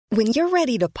When you're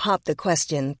ready to pop the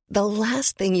question, the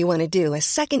last thing you want to do is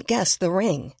second-guess the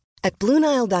ring. At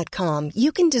BlueNile.com,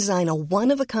 you can design a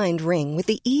one-of-a-kind ring with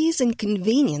the ease and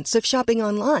convenience of shopping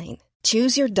online.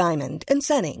 Choose your diamond and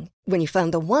setting. When you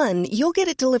find the one, you'll get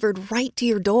it delivered right to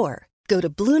your door. Go to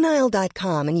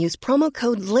BlueNile.com and use promo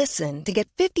code LISTEN to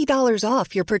get $50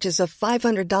 off your purchase of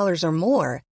 $500 or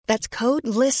more. That's code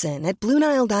LISTEN at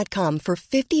BlueNile.com for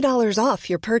 $50 off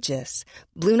your purchase.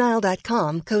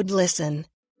 BlueNile.com, code LISTEN.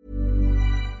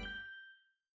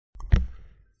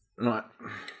 Right.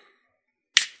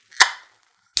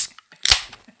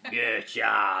 Good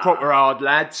job. Proper hard,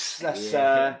 lads. That's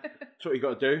what you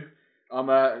got to do.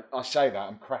 I say that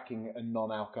I'm cracking a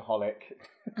non-alcoholic.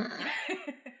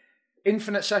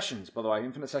 Infinite Sessions, by the way.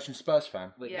 Infinite Sessions Spurs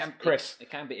fan. Well, Chris. It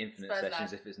can be Infinite Spurs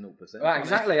Sessions lad. if it's 0%. Right,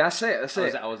 exactly. That's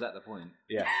it. I was at the point.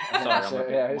 Yeah.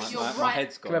 Sorry, Yeah, my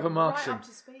head's gone. clever Right marketing. up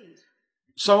to speed.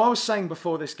 So I was saying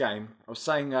before this game, as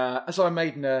I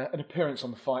made an appearance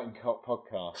on the Fighting Cock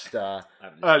podcast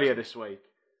earlier this week,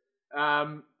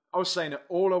 I was saying that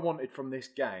all I wanted from this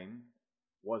game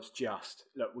was just,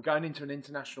 look, we're going into an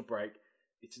international break.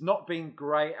 It's not been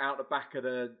great out the back of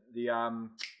the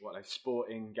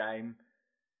Sporting game.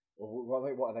 Or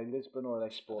what are they, Lisbon or are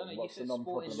they Sporting? What's the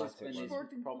non-problematic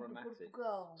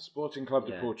one? Sporting Club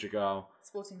de Portugal.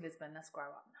 Sporting Lisbon, let's grow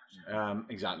up.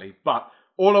 Exactly. But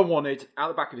all I wanted out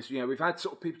the back of this, we've had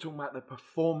sort of people talking about the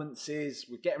performances.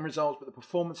 We're getting results, but the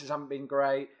performances haven't been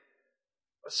great.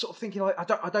 I was sort of thinking,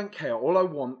 I don't care. All I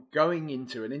want going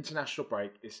into an international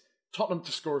break is Tottenham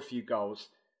to score a few goals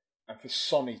and for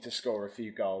Sonny to score a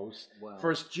few goals. Wow.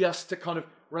 For us just to kind of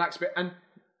relax a bit. And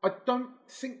I don't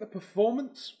think the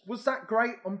performance was that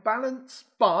great on balance,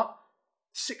 but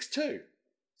 6-2.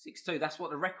 6-2, that's what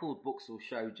the record books will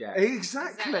show, Jack.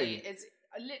 Exactly. It's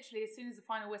literally, as soon as the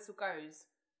final whistle goes,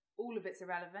 all of it's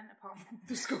irrelevant apart from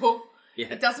the score.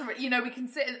 Yeah. It doesn't, we can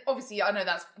sit and, obviously, I know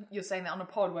you're saying that on a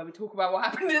pod where we talk about what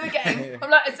happened in the game. I'm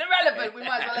like, it's irrelevant. We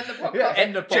might as well end the podcast.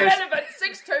 End the podcast. Irrelevant,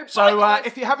 6-2. So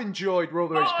if you have enjoyed Rule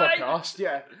the Roost podcast, like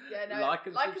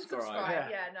and subscribe.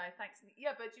 Yeah. Thanks.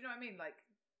 Yeah, but do you know what I mean? Like,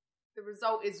 the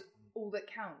result is all that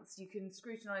counts. You can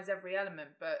scrutinise every element,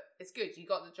 but it's good. You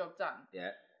got the job done.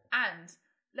 Yeah. And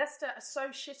Leicester are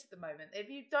so shit at the moment. If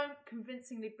you don't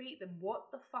convincingly beat them, what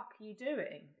the fuck are you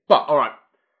doing? But, all right.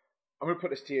 I'm going to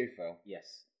put this to you, Phil.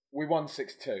 Yes. We won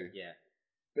 6-2. Yeah.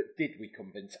 But did we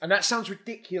convince? And that sounds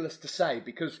ridiculous to say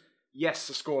because, yes,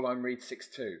 the scoreline reads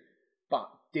 6-2. But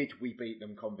did we beat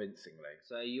them convincingly?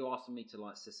 So are you asking me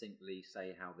to succinctly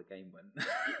say how the game went?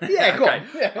 Yeah, go okay. on.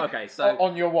 Yeah. Okay, so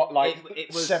on your it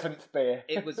was, seventh beer?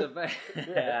 It was a very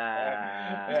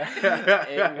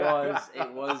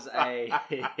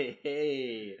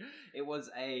it was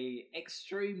a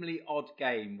extremely odd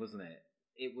game, wasn't it?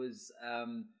 It was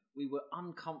we were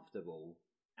uncomfortable,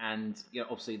 and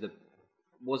obviously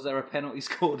was there a penalty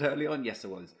scored early on? Yes,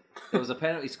 there was. There was a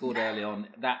penalty scored early on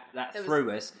that threw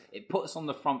us. It put us on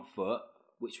the front foot,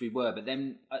 which we were. But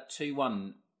then at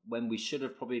 2-1, when we should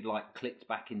have probably clicked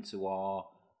back into our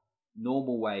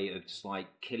normal way of just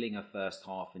killing a first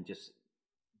half and just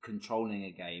controlling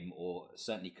a game, or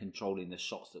certainly controlling the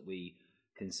shots that we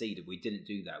conceded, we didn't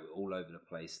do that. We were all over the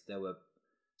place. There were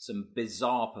some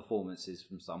bizarre performances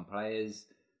from some players.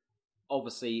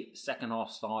 Obviously, second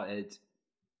half started.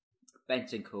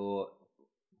 Bentancur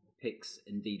picks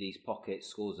Ndidi's pocket,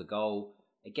 scores a goal.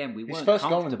 Again, we weren't his first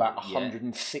goal in comfortable. about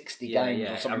 160 games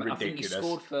or something ridiculous. I think he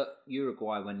scored for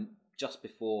Uruguay just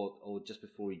before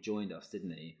he joined us,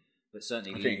 didn't he? But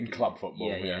certainly, I think in club football.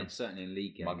 Yeah, certainly in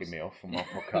league games. Mugging me off on my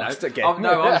podcast again.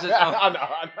 I was just.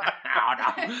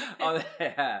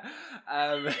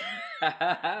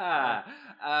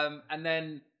 And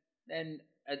then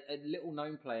a little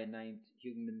known player named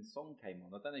Heung-min Son came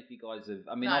on. I don't know if you guys have.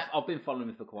 I mean, No. I've been following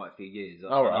him for quite a few years.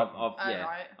 Oh, right.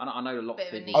 I know a lot of Bit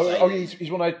of a people. niche.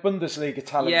 He's one of those Bundesliga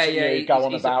talents that you go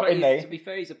on about, isn't he? To be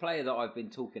fair, he's a player that I've been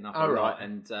talking up a lot,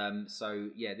 and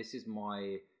this is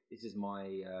my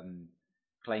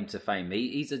claim to fame.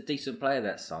 He's a decent player,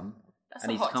 that Son. That's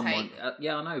and a he's hot come take. on.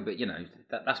 Yeah, I know, but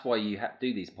that's why you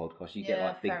do these podcasts. You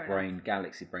get big fair brain,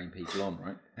 galaxy brain people on,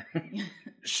 right?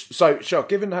 So, sure,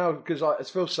 given how, because as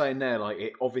Phil's saying there,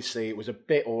 it was a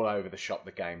bit all over the shop,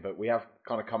 the game, but we have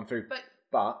kind of come through.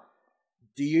 But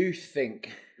do you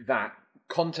think that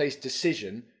Conte's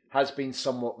decision has been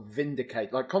somewhat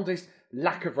vindicated? Conte's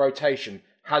lack of rotation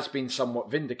has been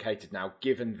somewhat vindicated now,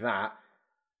 given that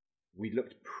we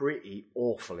looked pretty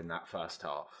awful in that first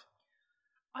half.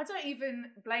 I don't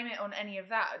even blame it on any of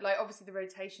that. Obviously the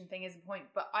rotation thing is a point,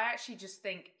 but I actually just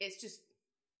think it's just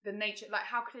the nature.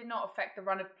 How could it not affect the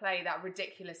run of play, that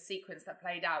ridiculous sequence that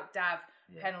played out? Dav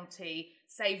penalty,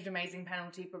 saved amazing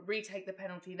penalty, but retake the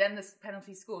penalty, then the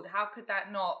penalty scored. How could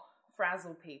that not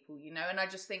frazzle people, you know? And I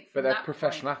just think... But they're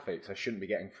professional athletes. They shouldn't be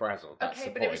getting frazzled. That's the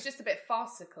point. It was just a bit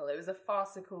farcical. It was a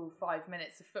farcical 5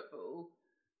 minutes of football.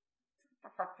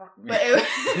 But it was...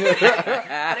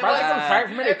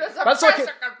 5 minutes. That's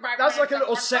like a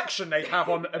little section they have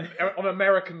on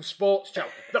American sports channel.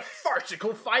 The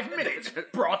farcical 5 minutes,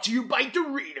 brought to you by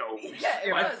Doritos.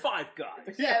 By Five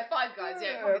Guys. Yeah, Five Guys.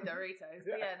 Yeah, probably Doritos.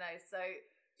 But yeah, no. So,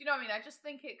 do you know what I mean? I just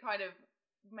think it kind of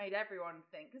made everyone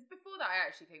think. Because before that, I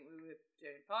actually think we were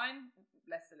doing fine.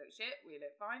 Leicester looked shit. We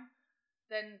looked fine.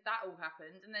 Then that all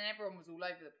happened, and then everyone was all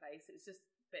over the place. It was just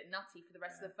bit nutty for the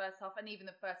rest of the first half and even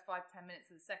the first 5-10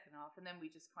 minutes of the second half, and then we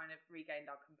just kind of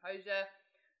regained our composure,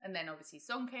 and then obviously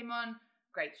Son came on,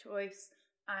 great choice,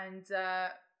 and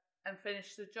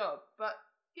finished the job. But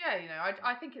yeah, you know,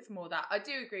 I think it's more that. I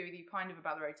do agree with you kind of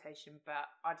about the rotation, but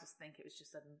I just think it was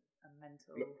just a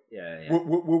mental... Yeah.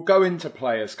 We'll go into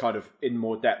players kind of in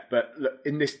more depth, but look,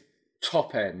 in this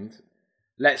top end,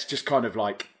 let's just talk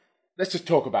about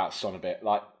Son a bit.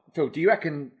 Like, Phil, do you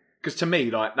reckon... Because to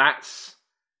me, like, that's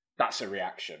a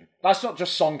reaction. That's not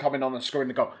just Son coming on and scoring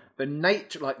the goal. The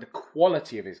nature, like the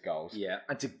quality of his goals,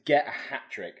 and to get a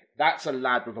hat-trick, that's a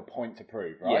lad with a point to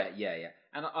prove, right? Yeah.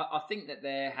 And I think that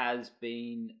there has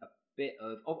been a bit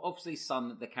of... Obviously,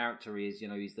 Son, the character is, you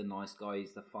know, he's the nice guy,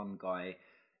 he's the fun guy.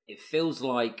 It feels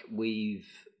like we've,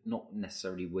 not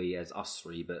necessarily we as us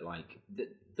three, but like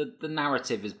the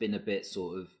narrative has been a bit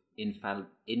sort of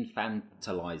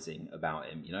infantilizing about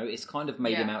him, you know? It's kind of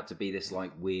made him out to be this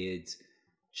like weird...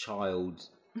 child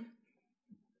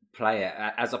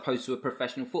player as opposed to a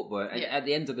professional footballer. And at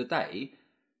the end of the day,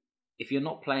 if you're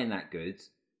not playing that good,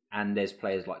 and there's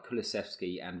players like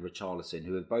Kulusevski and Richarlison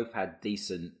who have both had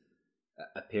decent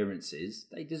appearances,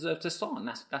 they deserve to start, and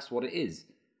that's what it is.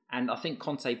 And I think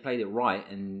Conte played it right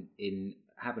in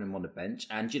having him on the bench.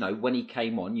 And you know, when he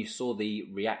came on, you saw the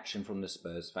reaction from the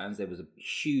Spurs fans. There was a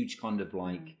huge kind of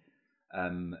like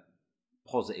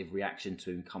positive reaction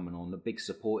to him coming on, a big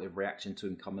supportive reaction to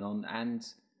him coming on, and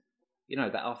you know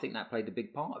that I think that played a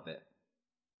big part of it.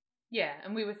 Yeah,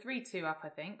 and we were 3-2 up, I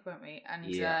think, weren't we? And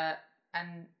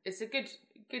and it's a good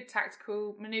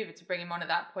tactical manoeuvre to bring him on at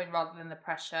that point rather than the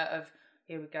pressure of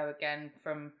here we go again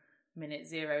from minute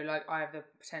 0. Like, I have the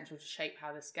potential to shape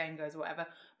how this game goes, or whatever.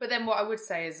 But then what I would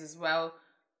say is as well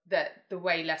that the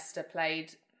way Leicester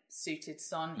played suited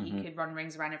Son. He could run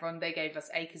rings around everyone. They gave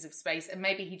us acres of space, and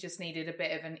maybe he just needed a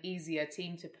bit of an easier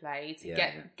team to play to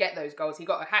get those goals. He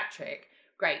got a hat-trick.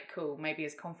 Great, cool. Maybe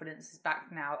his confidence is back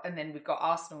now, and then we've got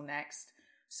Arsenal next,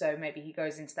 so maybe he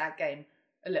goes into that game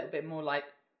a little bit more like,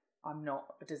 I'm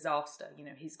not a disaster. You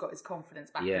know, he's got his confidence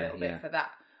back a little bit for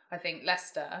that. I think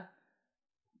Leicester,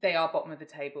 they are bottom of the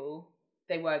table.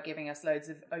 They were giving us loads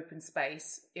of open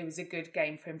space. It was a good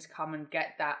game for him to come and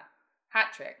get that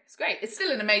hat-trick. It's great. It's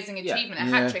still an amazing achievement. A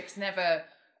hat-trick's never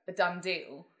a done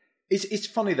deal. It's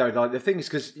funny though, like the thing is,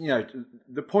 because, you know,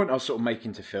 the point I was sort of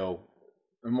making to Phil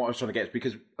and what I was trying to get is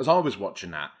because as I was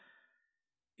watching that,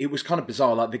 it was kind of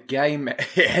bizarre. Like the game,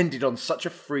 it ended on such a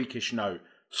freakish note.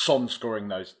 Son scoring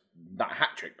that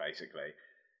hat-trick, basically.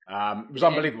 It was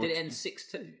unbelievable. Did it end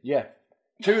 6-2? Yeah.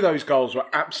 2 of those goals were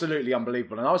absolutely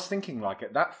unbelievable. And I was thinking, like,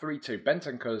 at that 3-2,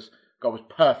 Bentancur's goal was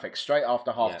perfect. Straight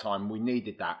after half-time, we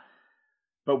needed that.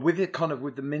 But with it kind of,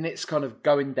 with the minutes kind of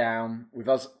going down, with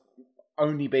us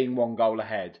only being 1 goal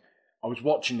ahead, I was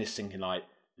watching this thinking, like,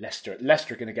 Leicester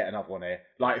are going to get another one here.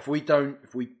 Like, if we don't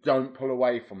pull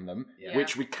away from them,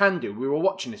 which we can do, we were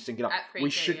watching this thinking, like, we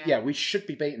should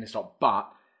be beating this up. But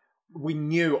we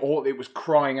knew all it was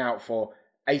crying out for.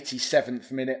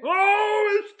 87th minute.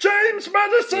 Oh, it's James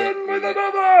Maddison with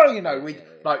another. You know,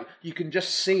 like you can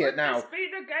just see it now. This be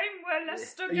the game where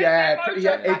Leicester get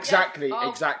exactly.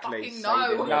 No, absolutely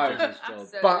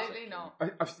not.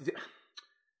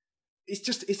 It's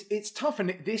just it's tough,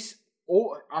 and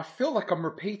I feel like I'm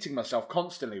repeating myself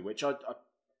constantly, which I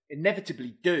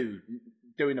inevitably do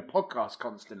doing a podcast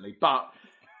constantly, but.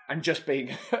 And just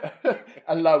being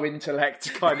a low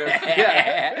intellect kind of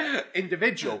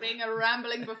individual. Being a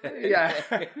rambling buffoon. Yeah.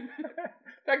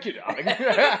 Thank you, darling.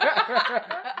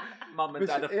 Mum and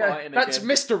Dad are fighting That's again.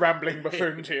 Mr. Rambling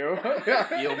Buffoon to you.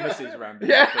 You're Mrs. Rambling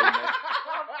Buffoon. I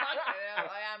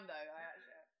am, though. I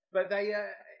actually am.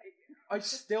 But I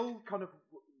still kind of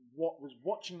was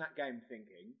watching that game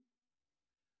thinking,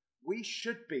 we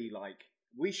should be like,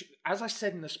 as I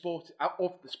said in the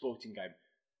sporting game,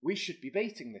 we should be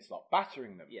beating this lot,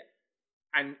 battering them. Yeah.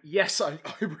 And yes, I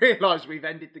realise we've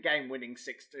ended the game winning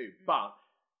 6-2, but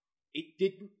it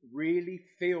didn't really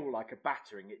feel like a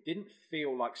battering. It didn't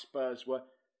feel like Spurs were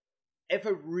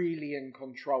ever really in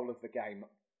control of the game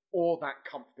or that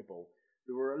comfortable.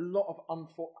 There were a lot of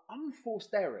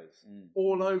unforced errors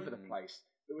all over the place.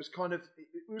 It was kind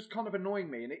of annoying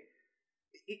me, and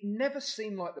it never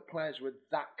seemed like the players were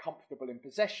that comfortable in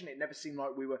possession. It never seemed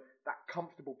like we were that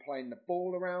comfortable playing the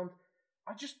ball around.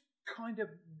 I just kind of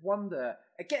wonder,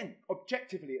 again,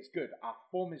 objectively it's good. Our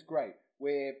form is great.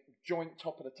 We're joint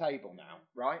top of the table now,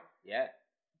 right? Yeah.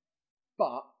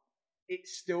 But it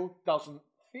still doesn't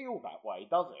feel that way,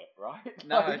 does it? Right?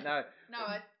 No. Sorry, go on.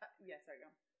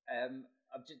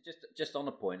 Just on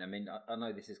a point. I mean, I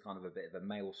know this is kind of a bit of a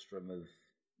maelstrom of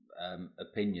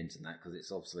opinions and that, because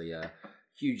it's obviously a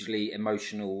hugely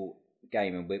emotional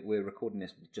game, and we're recording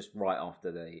this just right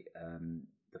after the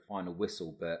final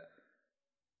whistle. But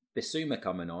Bissouma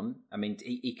coming on, I mean,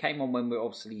 he came on when we were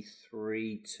obviously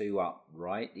 3-2 up,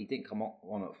 right? He didn't come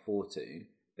on at 4-2.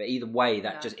 But either way,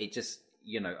 that just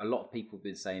a lot of people have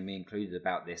been saying, me included,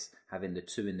 about this, having the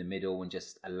two in the middle and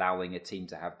just allowing a team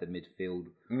to have the midfield,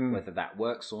 whether that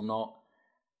works or not.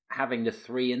 Having the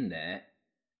three in there,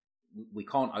 we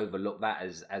can't overlook that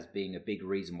as being a big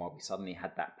reason why we suddenly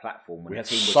had that platform when we the had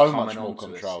team was so coming much more on to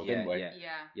control, us. didn't we?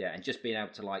 Yeah, and just being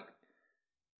able to like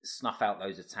snuff out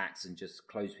those attacks and just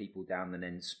close people down and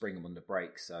then spring them on the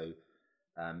break. So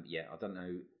I don't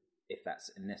know if that's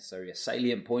necessarily a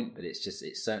salient point, but it's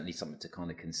certainly something to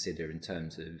kind of consider in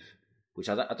terms of, which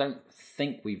I don't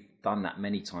think we've done that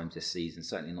many times this season.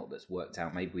 Certainly not that's worked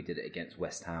out. Maybe we did it against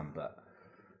West Ham, but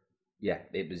yeah,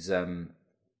 it was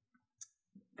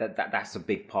that's a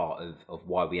big part of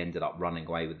why we ended up running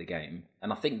away with the game.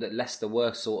 And I think that Leicester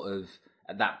were sort of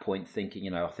at that point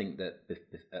thinking, I think that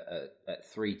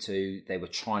at 3-2 they were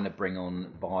trying to bring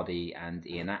on Vardy and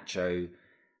Iheanacho.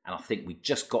 And I think we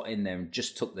just got in there and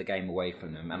just took the game away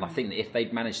from them. And I think that if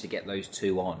they'd managed to get those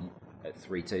two on at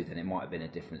 3-2, then it might have been a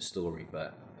different story.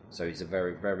 But so it's a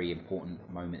very, very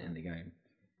important moment in the game.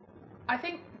 I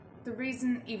think the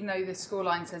reason, even though the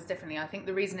scoreline says differently, I think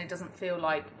the reason it doesn't feel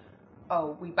like,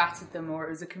 oh, we battered them or it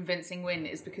was a convincing win,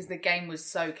 is because the game was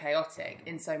so chaotic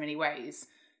in so many ways.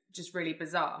 Just really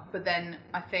bizarre. But then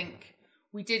I think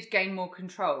we did gain more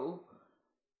control,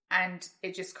 and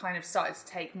it just kind of started to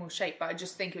take more shape. But I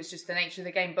just think it was just the nature of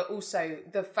the game. But also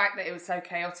the fact that it was so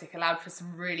chaotic allowed for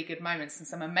some really good moments and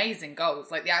some amazing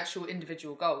goals. Like the actual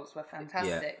individual goals were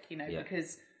fantastic,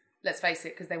 because let's face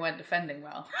it, because they weren't defending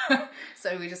well.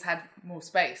 So we just had more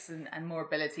space and more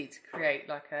ability to create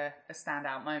like a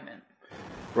standout moment.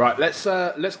 Right,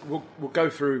 we'll go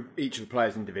through each of the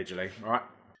players individually, all right?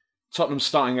 Tottenham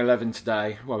starting 11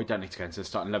 today. Well, we don't need to go into the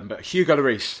starting 11, but Hugo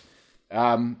Lloris.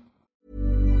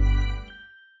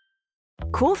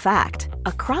 Cool fact,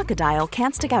 a crocodile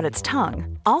can't stick out its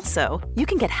tongue. Also, you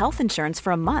can get health insurance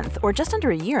for a month or just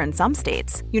under a year in some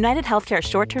states. United Healthcare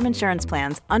short-term insurance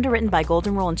plans, underwritten by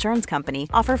Golden Rule Insurance Company,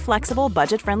 offer flexible,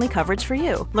 budget-friendly coverage for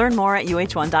you. Learn more at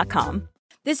uh1.com.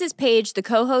 This is Paige, the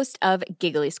co-host of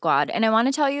Giggly Squad, and I want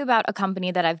to tell you about a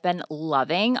company that I've been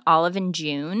loving, Olive &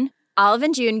 June.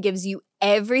 Olive & June gives you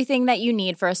everything that you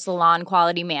need for a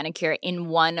salon-quality manicure in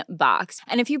one box.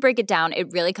 And if you break it down,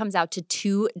 it really comes out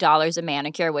to $2 a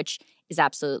manicure, which is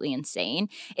absolutely insane.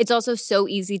 It's also so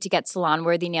easy to get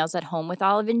salon-worthy nails at home with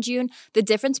Olive & June. The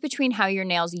difference between how your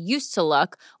nails used to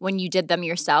look when you did them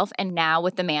yourself and now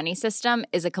with the Mani system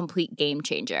is a complete game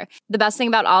changer. The best thing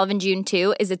about Olive & June,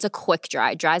 too, is it's a quick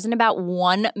dry. Dries in about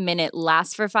 1 minute,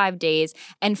 lasts for 5 days,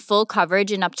 and full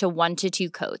coverage in up to 1 to 2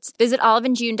 coats. Visit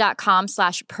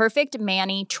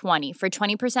oliveandjune.com/perfectmani20 for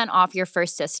 20% off your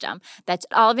first system. That's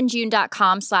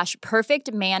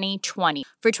oliveandjune.com/perfectmani20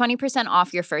 for 20%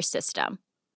 off your first system.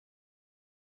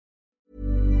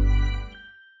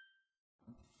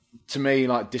 To me,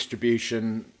 like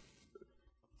distribution,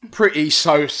 pretty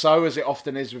so-so as it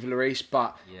often is with Lloris,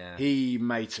 but he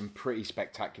made some pretty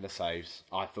spectacular saves.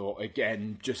 I thought,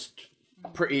 again, just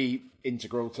pretty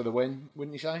integral to the win,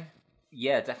 wouldn't you say?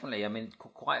 Yeah, definitely. I mean,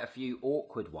 quite a few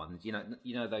awkward ones. You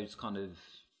know those kind of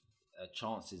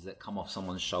chances that come off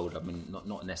someone's shoulder. I mean,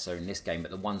 not necessarily in this game,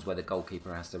 but the ones where the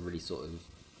goalkeeper has to really sort of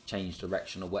change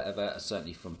direction or whatever.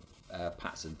 Certainly from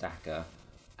Patson Daka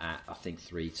at I think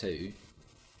 3-2.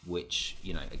 Which,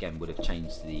 again, would have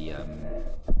changed the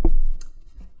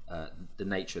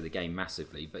nature of the game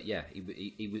massively. But yeah,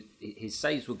 his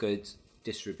saves were good,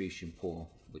 distribution poor,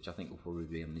 which I think will probably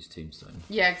be on his tombstone.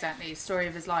 Yeah, exactly. Story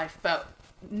of his life. But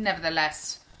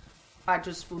nevertheless,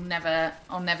 I'll never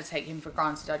take him for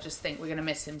granted. I just think we're going to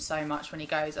miss him so much when he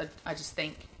goes. I just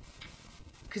think,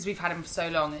 because we've had him for so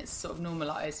long, it's sort of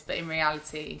normalised. But in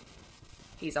reality,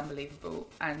 he's unbelievable,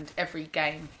 and every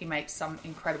game he makes some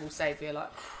incredible save. You're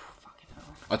like, fucking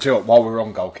hell. I tell you what, while we're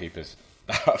on goalkeepers,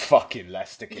 That fucking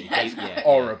Leicester keeper is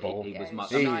horrible. He was much.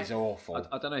 He is awful.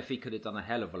 I don't know if he could have done a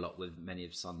hell of a lot with many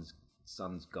of Son's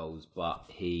goals, but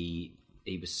he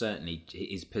was certainly,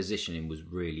 his positioning was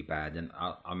really bad, and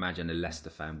I imagine a Leicester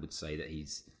fan would say that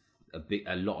he's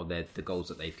a lot of the goals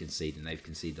that they've conceded, and they've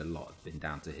conceded a lot, have been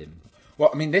down to him. Well,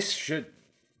 I mean, this should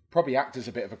probably act as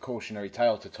a bit of a cautionary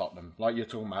tale to Tottenham, like you're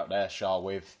talking about there, Shah,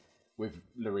 with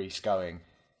Lloris going.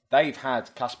 They've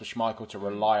had Kasper Schmeichel to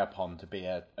rely upon to be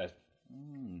a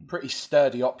pretty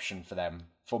sturdy option for them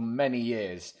for many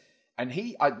years. And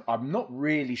I'm not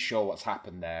really sure what's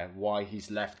happened there, why he's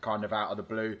left kind of out of the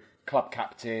blue. Club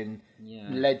captain,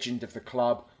 legend of the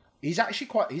club. He's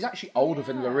actually older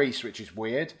than Lloris, which is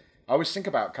weird. I always think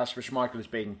about Kasper Schmeichel as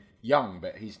being young,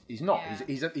 but he's not.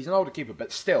 Yeah. He's an older keeper,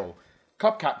 but still,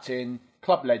 club captain,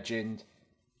 club legend,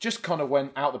 just kind of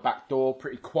went out the back door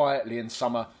pretty quietly in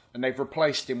summer, and they've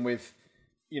replaced him with,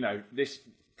 this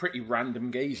pretty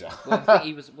random geezer. Well, I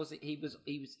think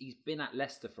he's been at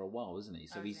Leicester for a while, isn't he?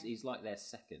 So he's like their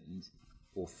second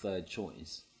or third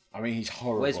choice. I mean, he's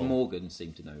horrible. Where's Morgan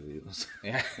seemed to know who it was.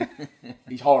 Yeah,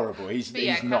 he's horrible. He's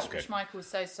not good. Schmeichel was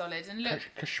so solid, and look,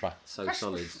 so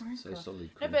solid.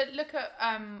 No, but look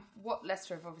at what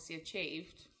Leicester have obviously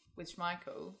achieved with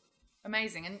Schmeichel.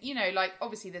 Amazing, and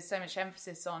obviously there's so much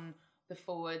emphasis on the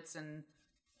forwards and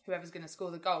whoever's going to score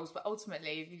the goals, but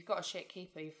ultimately, if you've got a shit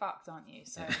keeper, you're fucked, aren't you?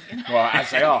 So, well, as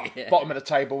they are, bottom of the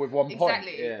table with 1 point.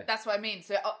 Exactly, that's what I mean.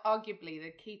 So, arguably,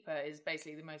 the keeper is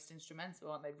basically the most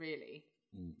instrumental, aren't they? Really.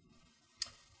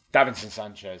 Davinson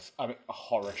Sanchez, I mean, a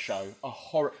horror show. A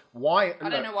horror. Why? I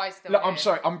don't know why he's still Look, here. I'm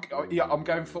sorry. I'm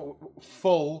going for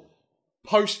full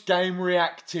post-game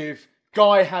reactive.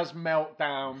 Guy has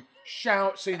meltdown.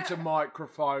 Shouts into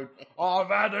microphone. I've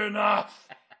had enough.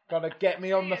 Gotta get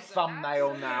me on the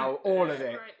thumbnail now. All of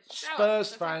it.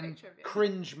 Spurs fan,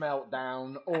 cringe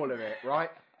meltdown. All of it. Right?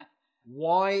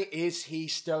 Why is he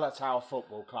still at our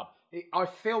football club? I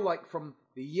feel like from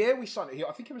the year we signed it,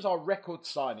 I think it was our record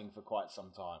signing for quite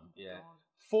some time. Yeah.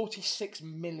 £46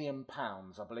 million,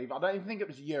 I believe. I don't even think it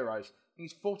was euros. I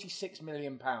think it's £46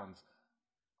 million.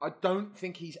 I don't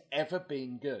think he's ever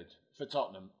been good for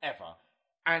Tottenham, ever.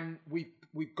 And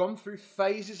we've gone through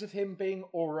phases of him being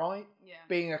all right,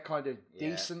 being a kind of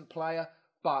decent player.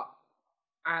 But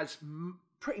as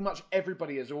pretty much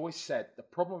everybody has always said, the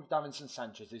problem with Davinson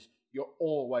Sanchez is you're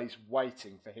always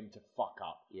waiting for him to fuck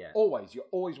up. Yeah. Always. You're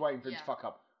always waiting for him to fuck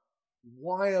up.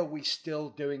 Why are we still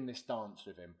doing this dance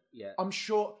with him? Yeah. I'm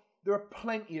sure there are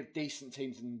plenty of decent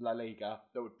teams in La Liga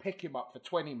that would pick him up for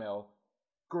 20 mil.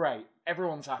 Great.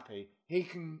 Everyone's happy. He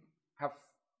can have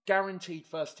guaranteed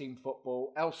first-team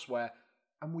football elsewhere,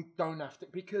 and we don't have to,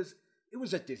 because it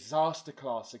was a disaster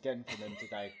class again for them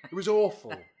today. It was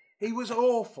awful. He was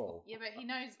awful. Yeah, but he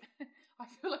knows... I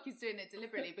feel like he's doing it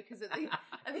deliberately because at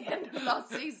the end of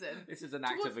last season... This is an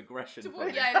act of aggression.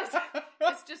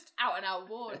 It's just out and out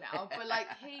war now. But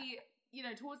he,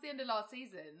 towards the end of last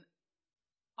season,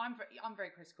 I'm very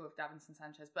critical of Davinson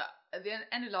Sanchez. But at the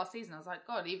end of last season, I was like,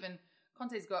 God, even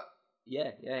Conte's got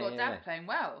Dav playing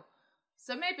well.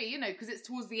 So maybe, because it's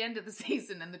towards the end of the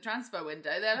season and the transfer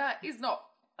window, they're like, he's not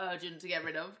urgent to get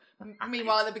rid of.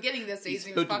 Meanwhile, at the beginning of the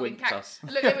season, he was fucking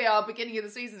Look, here we are, beginning of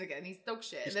the season again. He's dog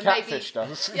shit. He's and then catfished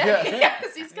us.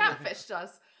 Yes, he's catfished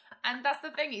us. And that's the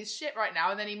thing, he's shit right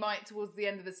now, and then he might, towards the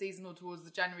end of the season or towards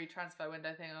the January transfer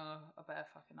window, think, I better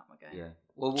fucking up my game. Yeah.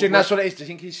 Well, Jim, that's what it is. Do you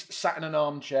think he's sat in an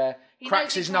armchair,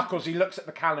 cracks his knuckles, he looks at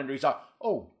the calendar, he's like,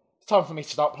 it's time for me to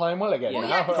start playing well again.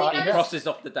 He crosses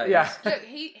off the days. Yeah. Look,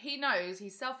 he knows,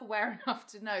 he's self-aware enough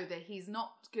to know that he's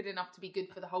not good enough to be good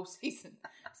for the whole season.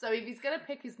 So if he's going to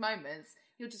pick his moments,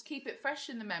 he'll just keep it fresh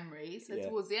in the memory. So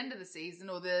towards the end of the season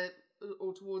or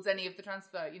towards any of the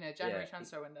transfer, January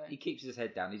transfer window. He keeps his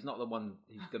head down. He's not the one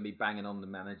who's going to be banging on the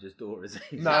manager's door, is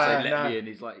he? No. Let me in.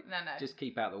 He's like, just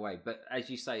keep out of the way. But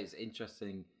as you say, it's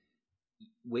interesting.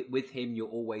 With him, you're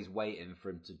always waiting for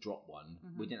him to drop one.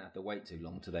 Mm-hmm. We didn't have to wait too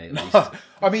long today, at least.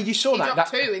 I mean, you saw he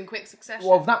dropped two in quick succession.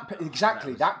 Well, that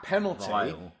penalty.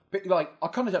 Vile. But I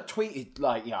kind of tweeted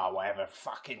whatever,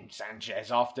 fucking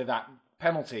Sanchez. After that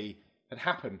penalty had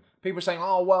happened, people were saying,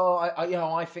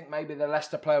 I think maybe the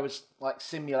Leicester player was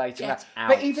simulating that. Out.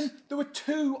 But even there were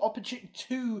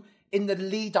two in the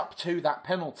lead up to that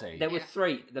penalty. There were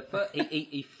three. The first,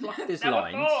 he fluffed his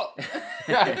lines.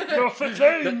 You're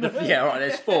 15.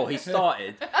 There's four. He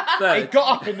started. Third. He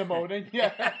got up in the morning.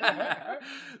 Yeah.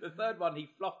 The third one, he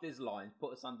fluffed his lines,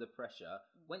 put us under pressure,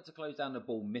 went to close down the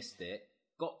ball, missed it,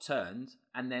 got turned,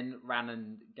 and then ran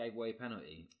and gave away a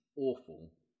penalty.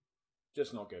 Awful.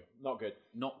 Just not good. Not good.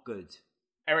 Not good.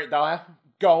 Eric Dyer,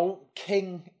 goal,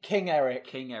 King Eric.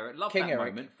 King Eric. Love King that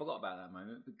Eric. moment. Forgot about that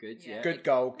moment, but good, yeah. Good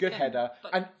goal, good Again, header.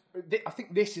 like- And I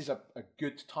think this is a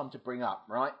good time to bring up,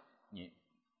 right? Yeah.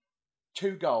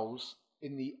 2 goals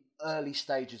in the early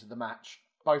stages of the match,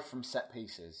 both from set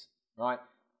pieces, right?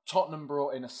 Tottenham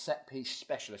brought in a set piece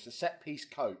specialist, a set piece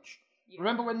coach. Yeah.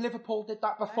 Remember when Liverpool did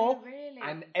that before? Oh, really?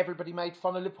 And everybody made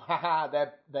fun of Liverpool. Haha,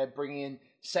 they're bringing in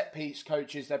set piece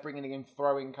coaches, they're bringing in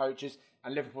throwing coaches,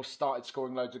 and Liverpool started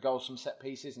scoring loads of goals from set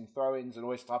pieces and throw-ins and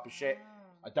all this type of shit.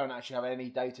 I don't actually have any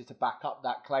data to back up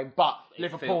that claim, but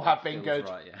Liverpool have been good.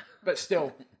 Right, yeah. But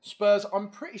still, Spurs, I'm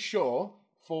pretty sure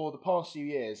for the past few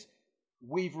years,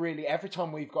 we've really, every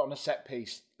time we've gotten a set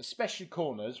piece, especially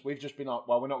corners, we've just been like,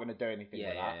 well, we're not going to do anything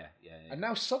with that. Yeah. And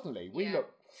now suddenly we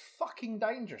look fucking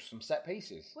dangerous from set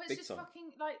pieces. Well, it's Big just time.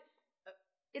 fucking like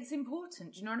it's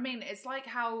important. Do you know what I mean? It's like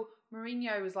how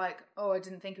Mourinho was like, "Oh, I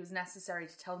didn't think it was necessary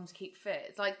to tell them to keep fit."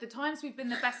 It's like the times we've been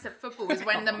the best at football is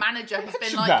when the manager has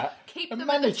been like, that. "Keep A them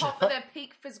at the manager. top of their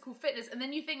peak physical fitness," and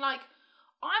then you think like,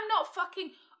 "I'm not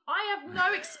fucking." I have no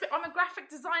I'm a graphic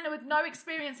designer with no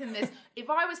experience in this. If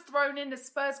I was thrown in as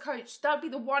Spurs coach, that would be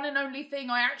the one and only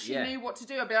thing I actually knew what to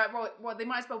do. I'd be like, well, they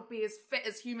might as well be as fit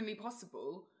as humanly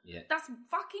possible. Yeah. That's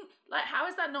fucking, like, how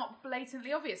is that not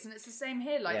blatantly obvious? And it's the same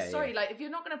here. Like, like, if you're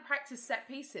not going to practice set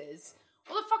pieces,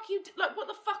 what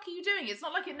the fuck are you doing? It's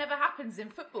not like it never happens in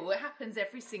football. It happens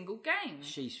every single game.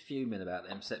 She's fuming about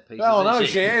them set pieces. Oh, no, isn't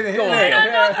she is. Go on,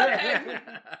 Yeah.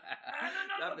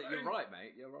 No, but you're right,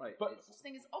 mate. You're right. But- This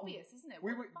thing is obvious, isn't it?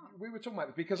 We What were, the fuck? we were talking about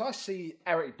it because I see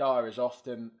Eric Dyer as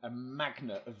often a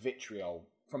magnet of vitriol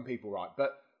from people, right?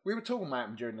 But we were talking about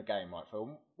him during the game, right,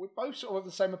 Phil? We're both sort of of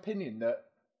the same opinion that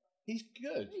he's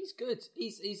good. He's good.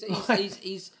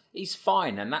 He's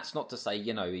fine, and that's not to say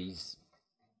he's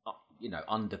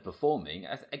underperforming.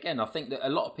 Again, I think that a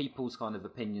lot of people's kind of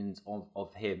opinions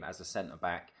of him as a centre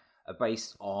back are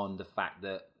based on the fact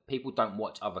that people don't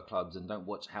watch other clubs and don't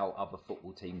watch how other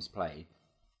football teams play.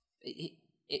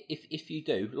 If you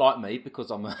do, like me, because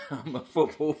I'm a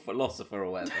football philosopher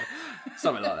or whatever,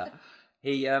 something like that.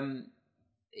 He,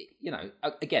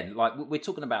 again, like we're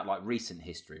talking about like recent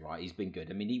history, right? He's been good.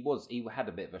 I mean, he had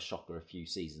a bit of a shocker a few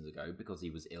seasons ago because he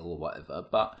was ill or whatever,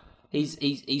 but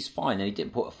he's fine and he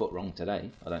didn't put a foot wrong today.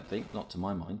 I don't think, not to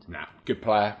my mind. Nah, good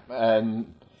player.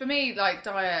 For me, like,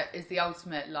 Dyer is the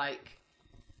ultimate, like,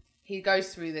 he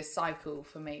goes through this cycle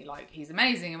for me. Like, he's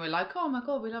amazing, and we're like, oh my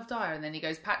God, we love Dyer. And then he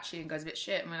goes patchy and goes a bit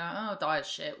shit, and we're like, oh, Dyer's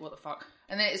shit, what the fuck?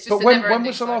 And then it's just But a when never-ending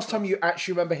was the last cycle. time you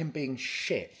actually remember him being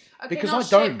shit? Okay, Because not I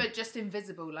don't. shit, but just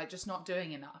invisible, like, just not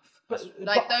doing enough. But those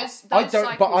I don't-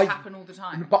 cycles but I- happen all the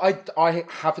time. But I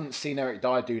haven't seen Eric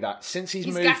Dyer do that since he's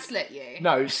moved. gaslit you.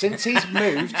 No, since he's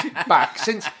moved back,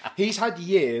 since he's had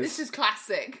years. This is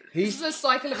classic. He's- This is a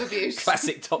cycle of abuse.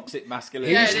 Classic toxic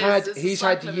masculinity. Yeah, He's it is. had It's a he's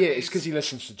had cycle of years abuse. because he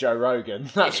listens to Joe Rogan.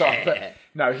 That's right. But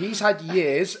no, he's had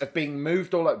years of being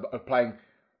moved all over, of playing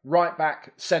right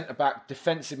back, centre back,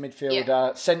 defensive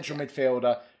midfielder, central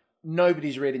midfielder.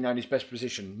 Nobody's really known his best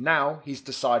position. Now he's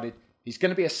decided he's going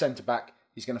to be a centre back.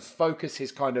 He's going to focus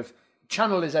his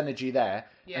channel his energy there.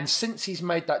 Yeah. And since he's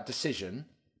made that decision,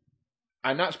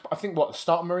 and that's I think the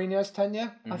start of Mourinho's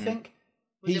tenure. I think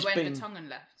Was he's it when been. Vertonghen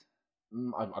left?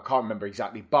 I can't remember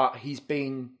exactly, but he's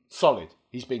been solid.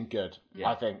 He's been good,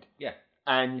 I think. Yeah.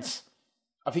 And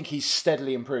I think he's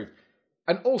steadily improved.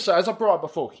 And also, as I brought up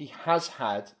before, he has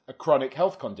had a chronic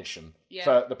health condition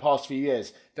for the past few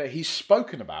years that he's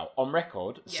spoken about on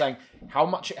record, saying how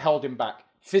much it held him back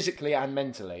physically and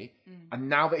mentally. And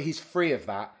now that he's free of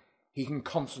that, he can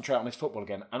concentrate on his football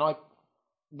again. And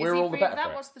we're Is he all the free better of that?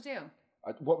 for it. What's the deal?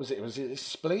 What was it? Was it a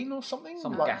spleen or something?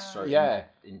 Some Like- gastro Yeah.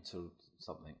 into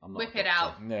something. I'm not Whip a it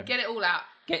doctor. out. Yeah. Get it all out.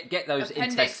 Get those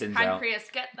Appendix, intestines out. pancreas,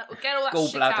 get all that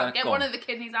shit Gallbladder, out. Get gone. one of the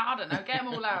kidneys out. I don't know. Get them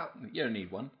all out. You don't need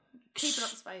one. Keep it up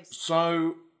space.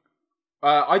 So,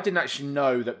 I didn't actually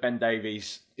know that Ben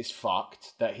Davies is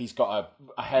fucked, that he's got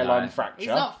a hairline fracture. He's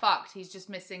not fucked. He's just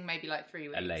missing maybe like 3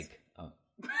 weeks. A leg. Oh.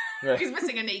 He's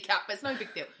missing a kneecap, but it's no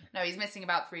big deal. No, he's missing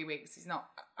about 3 weeks. He's not.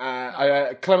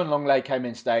 Clement Longley came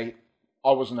in today.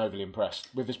 I wasn't overly impressed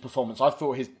with his performance. I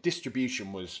thought his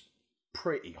distribution was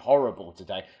pretty horrible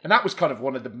today. And that was kind of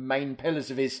one of the main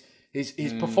pillars of his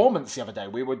performance the other day.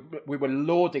 We were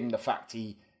lauding the fact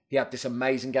he had this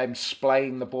amazing game,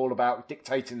 splaying the ball about,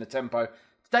 dictating the tempo.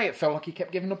 Today it felt like he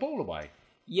kept giving the ball away.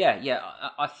 Yeah.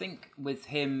 I think with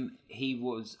him, he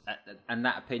was, and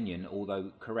that opinion,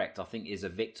 although correct, I think is a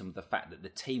victim of the fact that the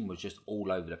team was just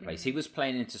all over the place. He was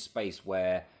playing into space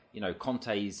where,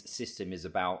 Conte's system is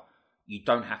about, you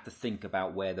don't have to think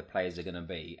about where the players are going to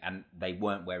be, and they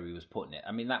weren't where he was putting it.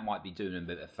 I mean, that might be doing him a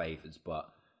bit of favours, but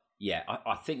yeah,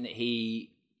 I think that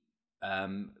he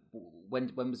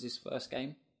When was his first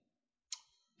game?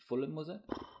 Fulham, was it?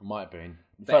 Might have been.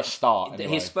 First start.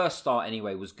 Anyway. His first start,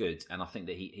 anyway, was good, and I think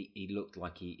that he looked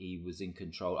like he was in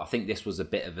control. I think this was a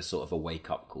bit of a sort of a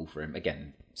wake-up call for him.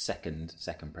 Again, second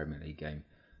Premier League game.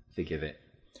 Forgive it.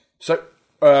 So,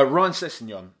 Ryan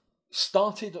Sessegnon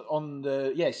started on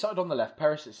the left.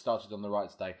 Perisic started on the right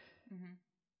today. Mm-hmm.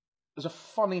 It was a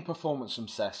funny performance from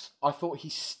Sess. I thought he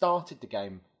started the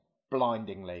game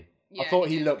blindingly. Yeah, I thought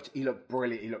he looked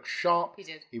brilliant. He looked sharp. He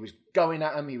did. He was going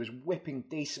at him. He was whipping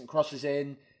decent crosses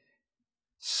in.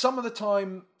 Some of the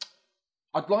time,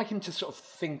 I'd like him to sort of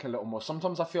think a little more.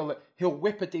 Sometimes I feel that he'll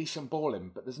whip a decent ball in,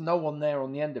 but there's no one there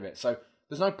on the end of it. So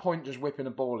there's no point just whipping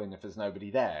a ball in if there's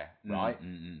nobody there, right?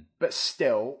 Mm-hmm. But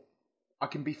still, I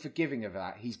can be forgiving of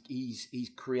that. He's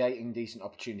creating decent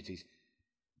opportunities.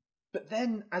 But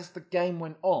then, as the game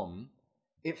went on,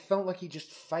 it felt like he just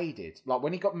faded. Like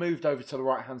when he got moved over to the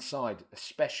right-hand side,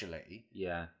 especially.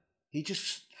 Yeah. He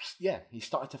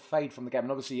started to fade from the game.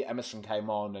 And obviously Emerson came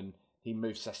on and he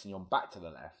moved Sessegnon back to the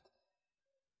left.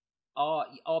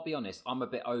 I'll be honest, I'm a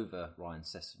bit over Ryan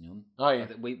Sessegnon. Oh,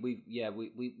 yeah.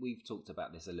 We've talked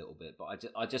about this a little bit, but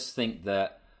I just think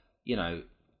that,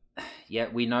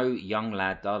 we know young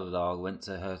lad, went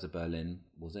to Hertha Berlin,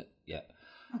 was it? Yeah.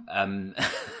 And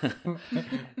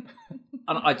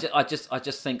I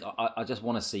just think I just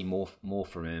want to see more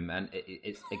from him, and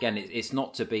it's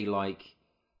not to be like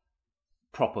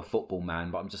proper football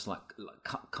man, but I'm just like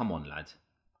come on, lad.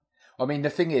 I mean, the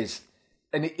thing is,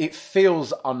 and it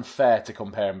feels unfair to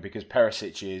compare him because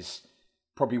Perisic is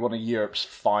probably one of Europe's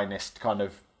finest kind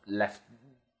of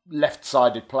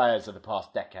left-sided players of the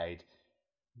past decade,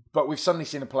 but we've suddenly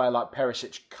seen a player like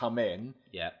Perisic come in,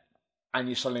 and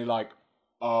you're suddenly like,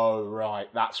 oh,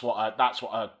 right, that's what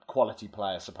a quality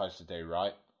player is supposed to do,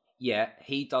 right? Yeah,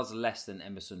 he does less than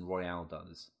Emerson Royale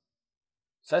does.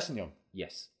 Sessegnon?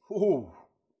 Yes. Ooh.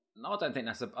 No, I don't think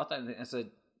that's a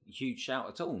huge shout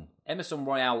at all. Emerson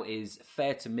Royale is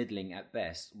fair to middling at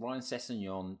best. Ryan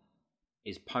Sessegnon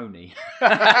is pony.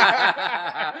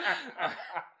 I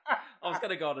was going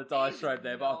to go on a diatribe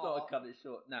there, but I thought I'd cut it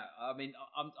short. No, I mean,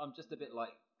 I'm just a bit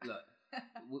like, look,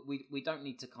 we don't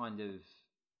need to kind of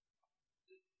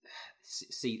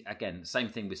see, again, same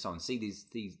thing with Son. See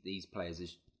these players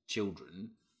as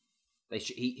children.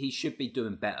 He should be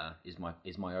doing better. Is my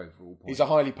overall point. He's a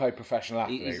highly paid professional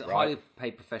athlete. He's a highly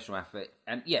paid professional athlete,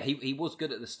 and he was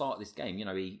good at the start of this game.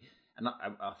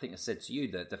 I think I said to you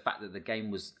that the fact that the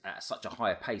game was at such a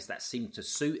higher pace that seemed to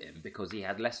suit him because he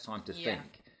had less time to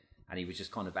think, and he was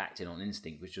just kind of acting on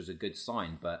instinct, which was a good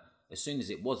sign. But as soon as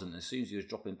it wasn't, as soon as he was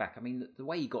dropping back, I mean, the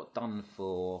way he got done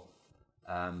for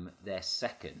their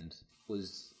second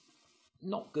was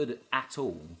not good at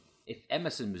all. If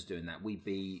Emerson was doing that, we'd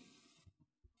be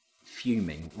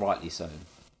fuming, rightly so.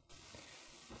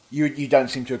 You don't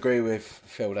seem to agree with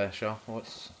Phil there, Shah.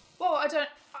 Well, I don't.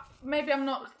 Maybe I'm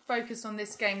not focused on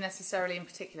this game necessarily in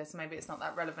particular, so maybe it's not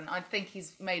that relevant. I think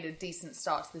he's made a decent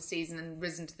start to the season and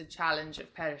risen to the challenge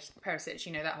of Perisic.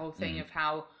 You know, that whole thing of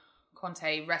how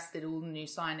Conte rested all the new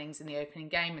signings in the opening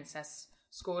game and Sess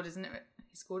scored, isn't it?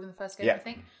 He scored in the first game, I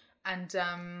think. And,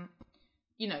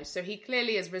 so he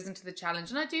clearly has risen to the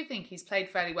challenge. And I do think he's played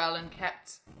fairly well and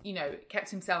kept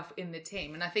himself in the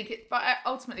team. And but I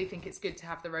ultimately think it's good to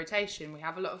have the rotation. We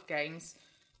have a lot of games.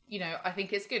 I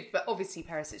think it's good. But obviously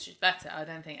Perisic is better. I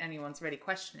don't think anyone's really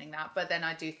questioning that. But then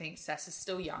I do think Sess is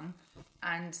still young.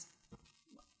 And,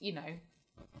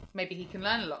 maybe he can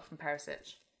learn a lot from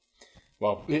Perisic.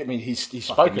 Well, I mean, he's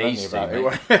spoken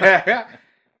about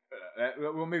it.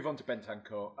 We'll move on to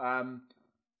Bentancur.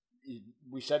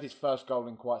 We said his first goal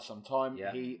in quite some time.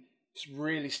 Yeah. He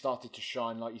really started to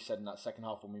shine, like you said, in that second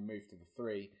half when we moved to the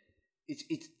three.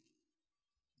 It's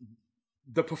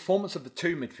the performance of the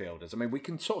two midfielders. I mean, we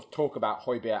can sort of talk about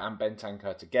Højbjerg and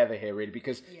Bentancur together here, really,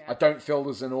 because I don't feel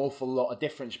there's an awful lot of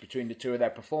difference between the two of their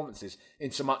performances,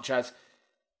 in so much as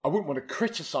I wouldn't want to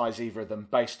criticise either of them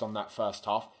based on that first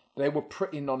half. They were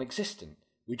pretty non-existent.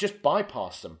 We just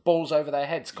bypassed them, balls over their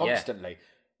heads constantly. Yeah.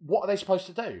 What are they supposed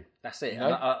to do? That's it.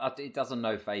 And it doesn't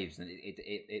know faves, and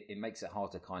it makes it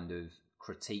hard to kind of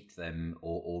critique them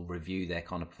or review their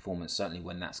kind of performance, certainly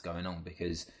when that's going on,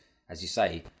 because, as you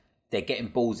say, they're getting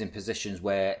balls in positions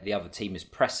where the other team is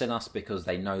pressing us because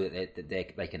they know that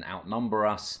they can outnumber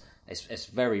us. It's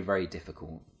very, very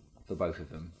difficult for both of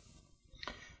them.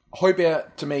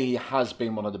 Højbjerg, to me, has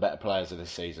been one of the better players of this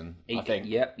season, I think.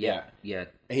 Yeah.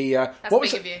 He, that's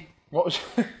big of you.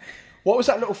 What was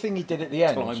that little thing he did at the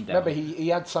end? Climbed down. Remember, he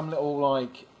had some little,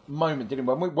 moment, didn't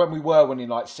we? When we were winning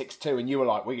like 6-2 and you were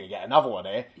like, we're going to get another one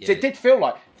here. Yeah. So it did feel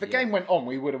like if the game went on,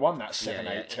 we would have won that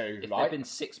 7-8-2. If there had been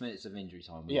 6 minutes of injury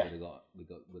time, we would have got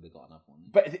another one.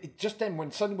 But it just then,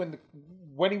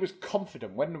 when he was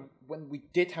confident, when we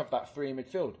did have that three in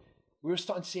midfield, we were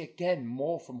starting to see again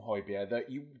more from Højbjerg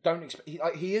that you don't expect.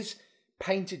 He is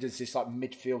painted as this like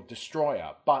midfield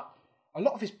destroyer, but a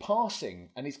lot of his passing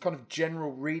and his kind of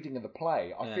general reading of the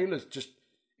play, I feel has just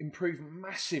improved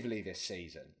massively this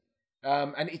season.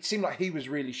 And it seemed like he was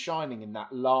really shining in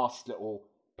that last little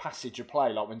passage of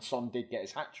play, like when Son did get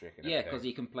his hat-trick. Yeah, because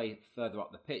he can play further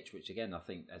up the pitch, which again, I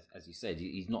think, as you said,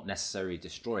 he's not necessarily a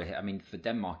destroyer. I mean, for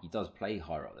Denmark, he does play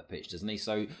higher up the pitch, doesn't he?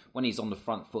 So when he's on the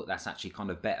front foot, that's actually kind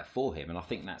of better for him. And I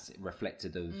think that's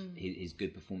reflected of his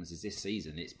good performances this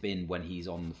season. It's been when he's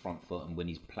on the front foot and when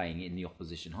he's playing in the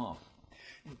opposition half.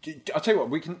 I'll tell you what,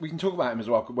 we can talk about him as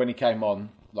well when he came on.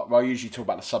 Like, I usually talk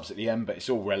about the subs at the end, but it's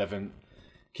all relevant.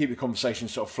 Keep the conversation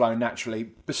sort of flowing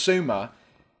naturally. Bissouma,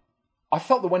 I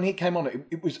felt that when he came on,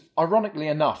 it was ironically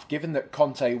enough, given that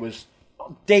Conte was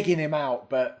not digging him out,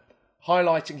 but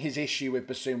highlighting his issue with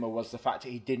Bissouma was the fact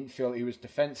that he didn't feel he was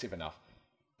defensive enough.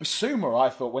 Bissouma, I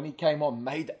thought, when he came on,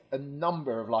 made a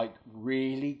number of like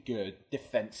really good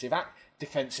defensive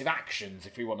actions,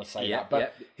 if you want to say that.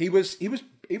 But he was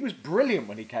brilliant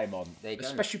when he came on,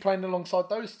 especially playing alongside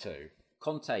those two.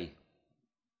 Conte,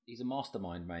 he's a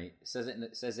mastermind, mate. Says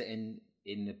it in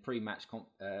the pre-match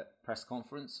press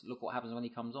conference. Look what happens when he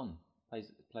comes on.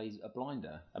 Plays a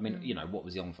blinder. I mean, what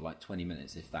was he on for, like 20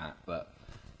 minutes, if that? But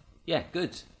yeah,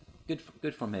 good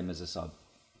from him as a sub.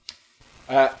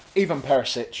 Ivan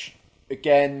Perisic,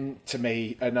 again, to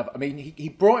me, another. I mean, he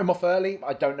brought him off early.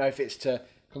 I don't know if it's to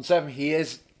conserve him. He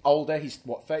is older. He's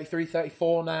 33,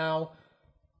 34 now.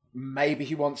 Maybe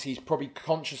he's probably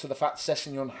conscious of the fact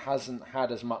Sessegnon hasn't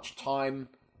had as much time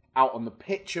out on the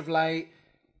pitch of late.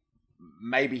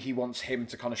 Maybe he wants him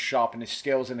to kind of sharpen his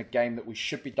skills in a game that we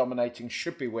should be dominating,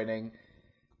 should be winning.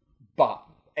 But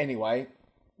anyway,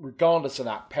 regardless of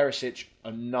that, Perisic,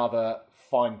 another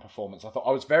fine performance.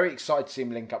 I was very excited to see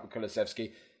him link up with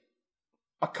Kulusevski.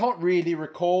 I can't really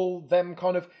recall them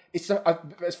kind of...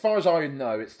 as far as I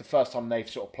know, it's the first time they've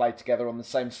sort of played together on the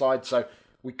same side, so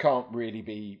we can't really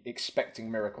be expecting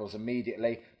miracles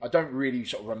immediately. I don't really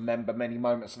sort of remember many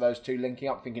moments of those two linking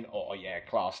up, thinking, oh yeah,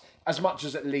 class. As much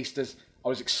as at least as I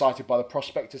was excited by the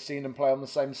prospect of seeing them play on the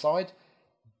same side.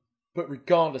 But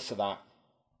regardless of that,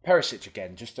 Perisic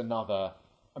again, just another...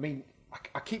 I mean,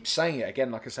 I keep saying it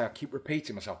again, like I say, I keep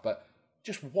repeating myself, but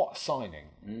just what a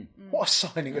signing. What a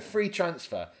signing, a free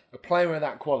transfer, a player of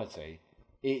that quality.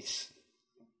 It's,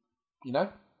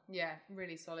 Yeah,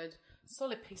 really solid.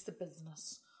 Solid piece of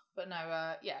business. But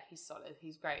no, he's solid.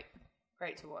 He's great.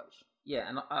 Great to watch. Yeah,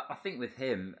 and I think with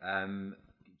him,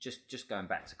 just going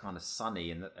back to kind of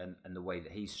Sonny and the way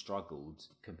that he struggled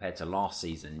compared to last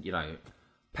season,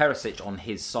 Perisic on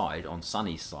his side, on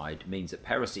Sonny's side, means that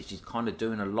Perisic is kind of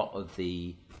doing a lot of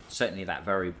certainly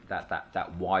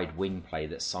that wide wing play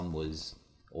that Son was,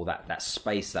 or that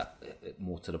space that,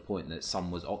 more to the point, that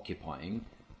Son was occupying.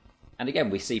 And again,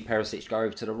 we see Perisic go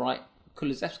over to the right.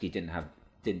 Kulusevski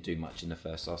didn't do much in the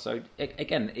first half. So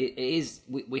again, it is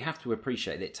we have to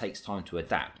appreciate that it takes time to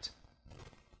adapt.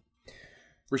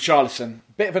 Richarlison,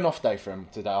 bit of an off day for him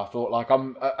today. I thought,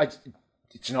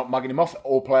 it's not mugging him off.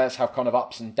 All players have kind of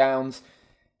ups and downs.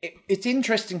 It's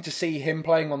interesting to see him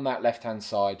playing on that left-hand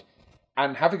side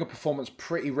and having a performance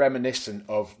pretty reminiscent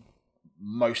of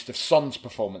most of Son's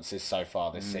performances so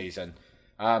far this season.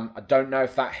 I don't know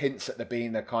if that hints at there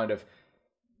being a kind of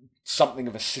something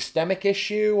of a systemic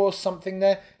issue or something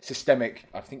there. Systemic,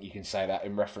 I think you can say that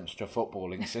in reference to a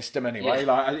footballing system anyway.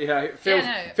 It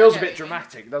feels a bit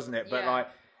dramatic, doesn't it?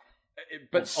 But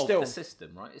but still, the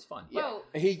system, right? It's fine. Well,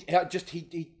 he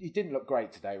didn't look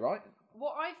great today, right?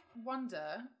 What I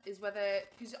wonder is whether,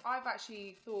 because I've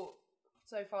actually thought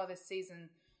so far this season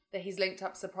that he's linked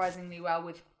up surprisingly well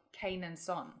with Kane and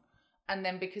Son, and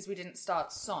then because we didn't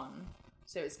start Son,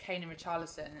 so it's Kane and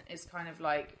Richarlison, it's kind of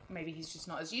like maybe he's just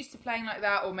not as used to playing like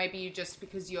that, or maybe you just,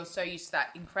 because you're so used to that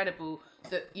incredible,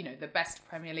 the best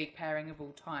Premier League pairing of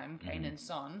all time, Kane and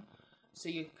Son, so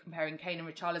you're comparing Kane and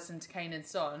Richarlison to Kane and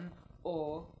Son,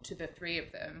 or to the three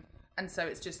of them, and so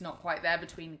it's just not quite there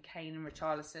between Kane and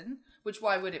Richarlison, which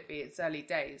why would it be? It's early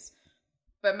days.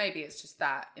 But maybe it's just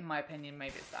that, in my opinion,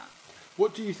 maybe it's that.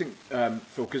 What do you think,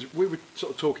 Phil? Because we were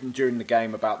sort of talking during the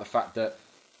game about the fact that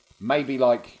maybe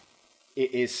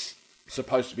it is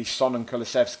supposed to be Son and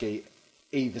Kulusevski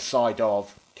either side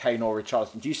of Kane or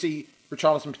Richarlison. Do you see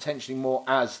Richarlison potentially more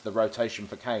as the rotation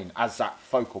for Kane, as that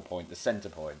focal point, the centre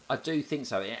point? I do think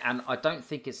so, and I don't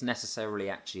think it's necessarily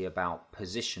actually about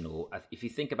positional. If you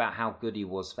think about how good he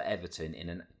was for Everton in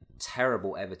a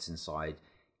terrible Everton side,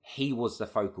 he was the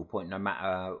focal point no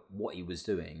matter what he was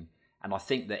doing. And I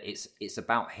think that it's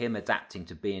about him adapting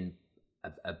to being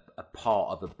a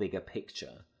part of a bigger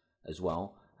picture as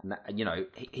well. And that, you know,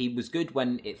 he was good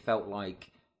when it felt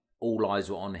like all eyes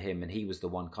were on him and he was the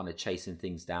one kind of chasing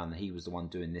things down and he was the one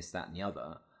doing this, that and the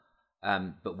other.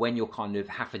 But when you're kind of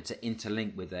having to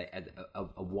interlink with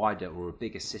a wider or a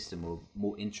bigger system or a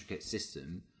more intricate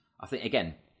system, I think,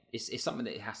 again, it's something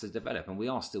that it has to develop. And we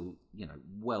are still, you know,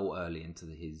 well early into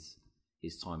his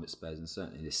time at Spurs and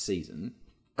certainly this season.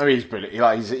 I mean, he's brilliant.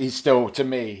 Like, he's still, to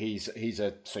me, he's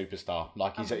a superstar.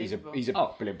 Like, he's a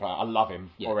brilliant player. I love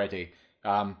him already.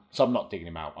 So I'm not digging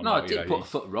him out. I did put a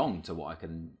foot wrong to what I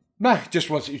can. No, it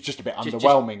was just a bit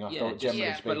underwhelming. I thought,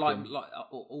 generally speaking. But like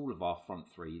all of our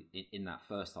front three in that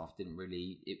first half didn't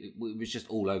really. It was just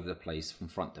all over the place from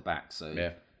front to back. So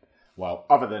yeah. Well,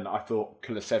 other than I thought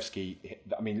Kulusevski,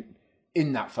 I mean,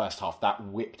 in that first half, that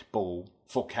whipped ball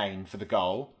for Kane for the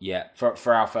goal. Yeah.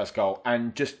 For our first goal,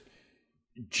 and just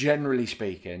generally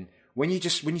speaking, when you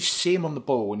see him on the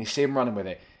ball, when you see him running with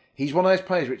it, he's one of those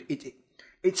players which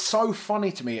it's so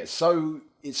funny to me. It's so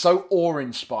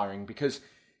awe-inspiring because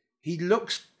he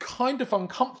looks kind of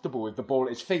uncomfortable with the ball at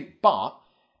his feet, but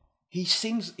he's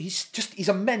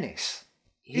a menace,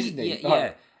 isn't he?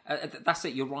 Yeah. That's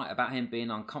it. You're right about him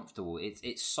being uncomfortable.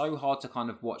 It's so hard to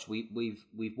kind of watch. We've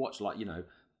watched, like, you know,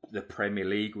 the Premier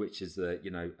League, which is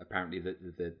apparently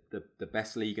the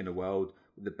best league in the world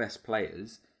with the best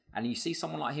players, and you see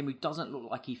someone like him who doesn't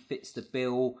look like he fits the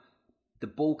bill. The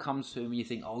ball comes to him and you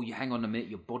think, oh, you hang on a minute,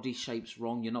 your body shape's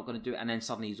wrong, you're not going to do it, and then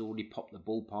suddenly he's already popped the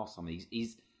ball past someone.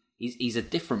 He's a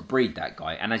different breed, that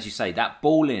guy. And as you say, that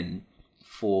ball in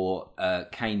for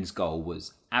Kane's goal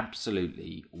was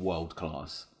absolutely world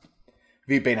class. Have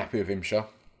you been happy with him, Shaw?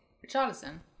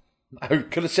 Richarlison. Oh,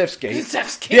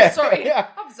 Kulusevski. Yeah, sorry. Yeah.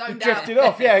 I've zoned out. Drifted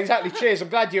off. Yeah, exactly. Cheers. I'm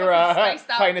glad you're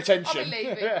paying attention. I'll be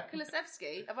leaving. Yeah.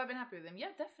 Kulusevski. Have I been happy with him? Yeah,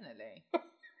 definitely.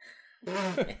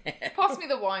 Pass me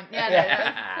the wine.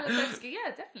 Yeah, no. Kulusevski.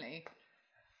 Yeah, definitely.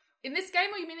 In this game,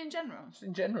 or you mean in general? Just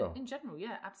in general. In general,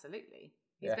 yeah, absolutely.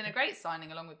 He's been a great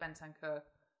signing along with Bentancur.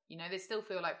 You know, they still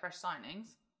feel like fresh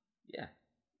signings. Yeah.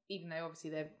 Even though obviously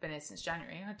they've been here since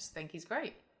January, I just think he's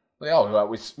great.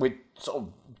 We're sort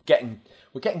of getting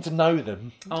to know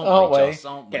them, aren't we?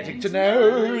 Getting to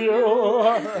know you.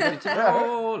 Getting to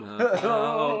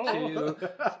know you.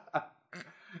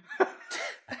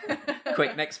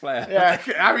 Quick, next player. Yeah,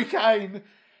 Harry Kane.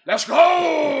 Let's go.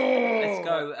 Let's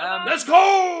go. Let's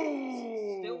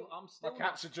go. I'm still. My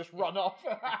cats have just run off.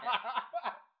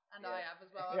 And I have as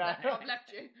well. I've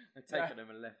left you. I've taken them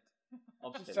and left.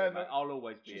 I'm still here, mate. I'll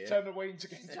always be here. Turn the weeds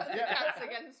against me. Turn the cats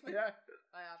against me. Yeah.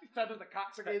 I have. Turn the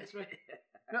cats against me.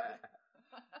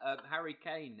 Harry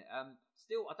Kane.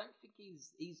 Still, I don't think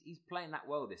he's playing that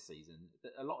well this season.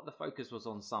 A lot of the focus was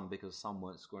on Son because Son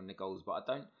weren't scoring the goals, but I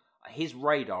don't. His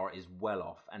radar is well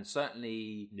off, and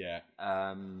certainly,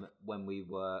 when we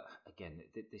were again,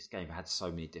 this game had so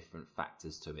many different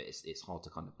factors to it. It's hard to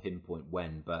kind of pinpoint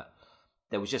when, but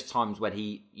there was just times when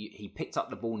he picked up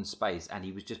the ball in space and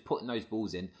he was just putting those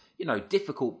balls in, you know,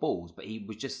 difficult balls, but he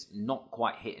was just not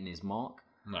quite hitting his mark.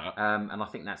 No. And I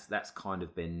think that's kind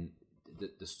of been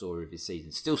the story of his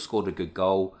season. Still scored a good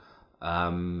goal.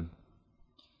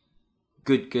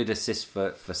 Good assist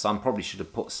for Son. Probably should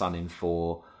have put Son in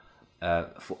for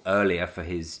earlier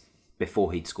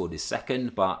before he'd scored his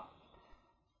second, but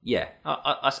yeah,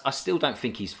 I still don't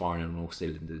think he's firing on all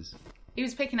cylinders. He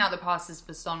was picking out the passes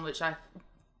for Son, which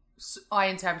I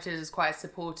interpreted as quite a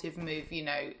supportive move. You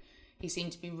know, he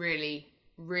seemed to be really,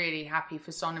 really happy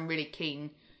for Son and really keen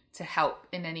to help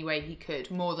in any way he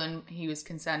could, more than he was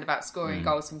concerned about scoring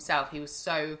goals himself. He was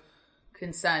so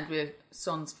concerned with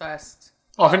Son's first.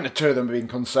 I think the two of them have been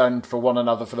concerned for one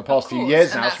another for the past few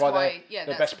years now. That's why they're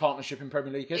the best partnership in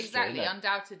Premier League history. Exactly,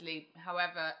 undoubtedly.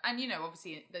 However, and you know,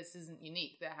 obviously this isn't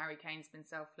unique that Harry Kane's been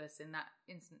selfless in that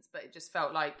instance, but it just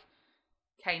felt like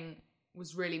Kane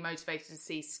was really motivated to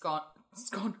see Scone.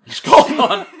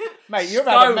 Mate, you're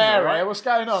about a mayor here. What's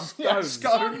going on? Scone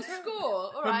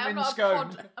score. All right, I'm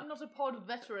not a pod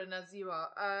veteran as you are.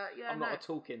 I'm not a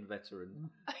talking veteran.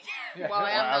 Well,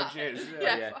 I am that. Cheers.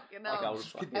 Yeah, fucking hell.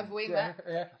 Have we met?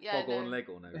 Yeah. Foghorn leg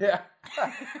or no? Yeah.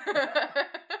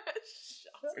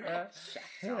 Shut up.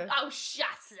 Oh, shut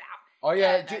up. Oh,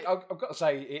 yeah. I've got to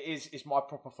say, it's my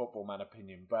proper football man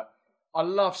opinion, but I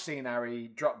love seeing Harry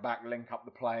drop back, link up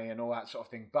the play and all that sort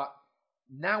of thing. But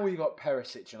now we've got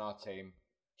Perisic in our team.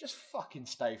 just fucking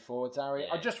stay forwards, Harry.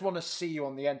 Yeah. I just want to see you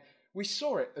on the end. We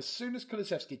saw it as soon as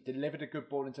Kulusevski delivered a good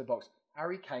ball into the box.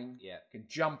 Harry Kane can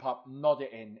jump up, nod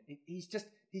it in. He's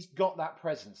got that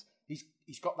presence.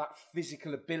 He's got that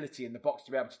physical ability in the box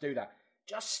to be able to do that.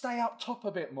 Just stay up top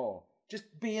a bit more.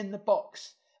 Just be in the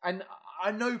box. And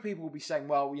I know people will be saying,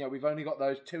 well, you know, we've only got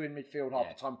those two in midfield half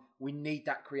the time. We need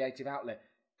that creative outlet.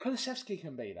 Kulusevski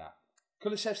can be that.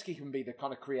 Kulusevski can be the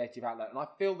kind of creative outlet. And I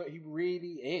feel that he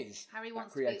really is Harry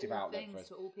wants creative to be all outlet things for us.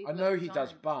 to all people I know at the he does,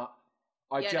 time. but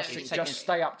I just think just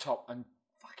stay up top and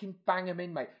fucking bang him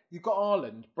in, mate. You've got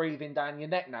Haaland breathing down your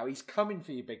neck now. He's coming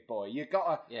for you, big boy. You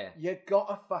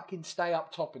gotta fucking stay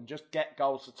up top and just get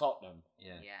goals to Tottenham.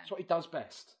 Yeah. That's what he does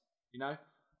best. You know?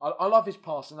 I love his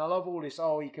passing. I love all this,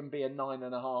 he can be a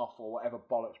 9.5 or whatever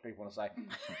bollocks people want to say.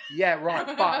 Yeah, right.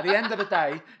 But at the end of the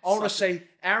day, I want to see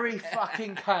Harry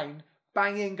fucking Kane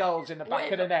banging goals in the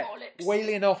back of the net,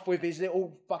 wheeling off with his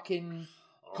little fucking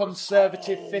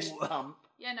conservative fist pump.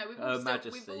 Yeah, no, we've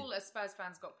all as Spurs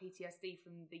fans got PTSD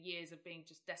from the years of being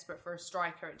just desperate for a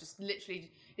striker. It just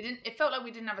literally, it felt like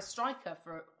we didn't have a striker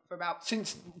for about...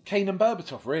 Since Kane and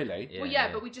Berbatov, really. Yeah,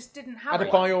 well, but we just didn't have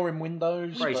Adebayor in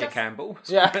Windows. Fraser Campbell.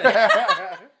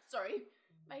 Yeah. Sorry.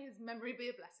 May his memory be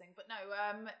a blessing. But no,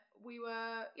 we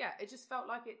were... Yeah, it just felt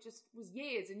like it just was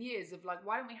years and years of like,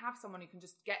 why don't we have someone who can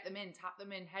just get them in, tap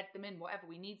them in, head them in, whatever.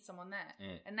 We need someone there.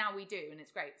 Yeah. And now we do, and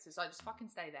it's great. So it's like, just fucking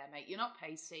stay there, mate. You're not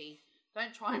pacey.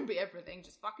 Don't try and be everything.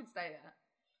 Just fucking stay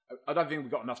there. I don't think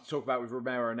we've got enough to talk about with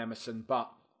Romero and Emerson,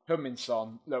 but Heung-min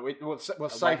Son, look, we'll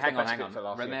save hang the on. best bit for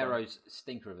last Romero's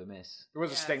stinker of a miss. It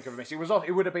was a stinker of a miss. It was off.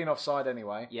 It would have been offside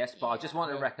anyway. Yes, but I just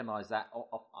want to recognise that.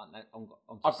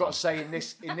 I've got to say, in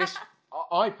this,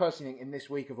 I personally think in this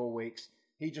week of all weeks,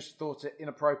 he just thought it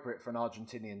inappropriate for an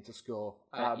Argentinian to score.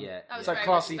 So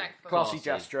classy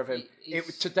gesture of him.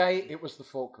 Today it was the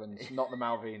Falklands, not the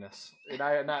Malvinas. You know,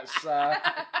 and that's.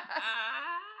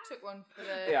 Took one for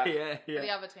the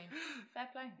other team. Fair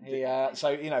play. So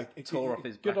you know, tore off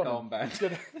his back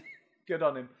armband. Good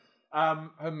on him.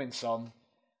 Heung-min Son.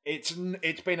 It's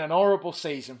been an horrible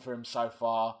season for him so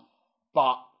far,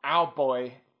 but our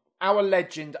boy, our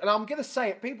legend, and I'm going to say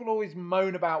it. People always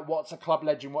moan about what's a club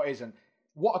legend, what isn't.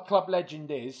 What a club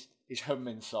legend is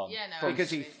Heung-min Son. Yeah, no, because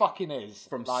he fucking is.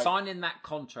 From signing that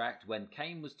contract when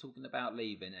Kane was talking about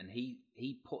leaving, and he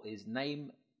put his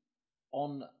name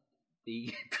on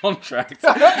the contract.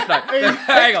 No,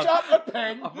 hang on. Up the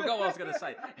pen. I forgot what I was going to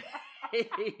say.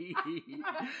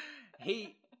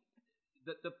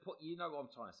 You know what I'm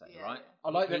trying to say, right? I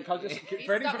like that.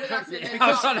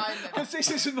 Because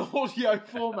this is an audio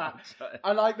format.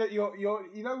 I like that you're.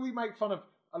 You know, we make fun of.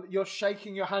 You're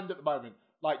shaking your hand at the moment,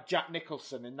 like Jack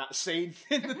Nicholson in that scene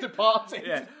in The Departed.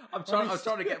 Yeah, I'm trying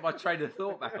to get my train of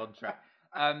thought back on track.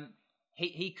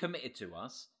 He committed to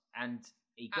us, and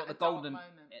he got the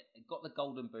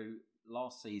golden boot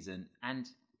last season, and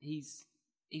he's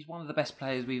one of the best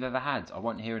players we've ever had. I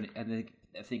won't hear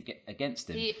anything against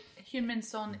him. Heung-min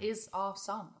Son is our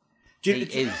son. We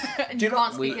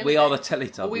are the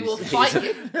Teletubbies. We will fight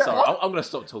you. Sorry, I'm going to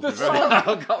stop talking.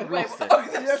 I've got lost it.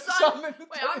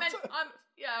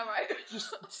 Yeah, right.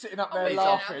 Just sitting up there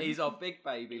laughing. He's our big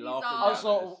baby laughing. I was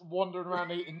sort of wandering around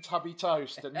eating tubby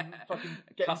toast and fucking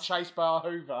getting chased by a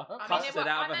Hoover. Custard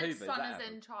out of a Hoover. Son as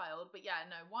in child, but yeah,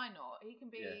 no, why not? He can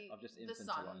be the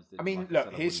son. I mean,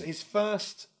 look,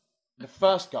 the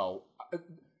first goal.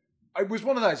 It was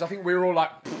one of those. I think we were all like,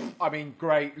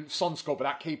 great, Son scored, but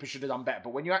that keeper should have done better.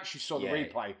 But when you actually saw the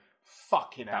replay,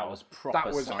 fucking hell, that was proper.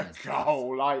 That was a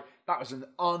goal. Like, that was an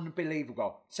unbelievable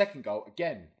goal. Second goal,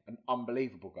 again, an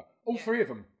unbelievable goal. All three of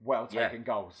them well taken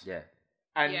goals. Yeah,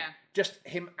 and just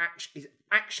him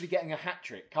actually getting a hat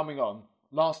trick coming on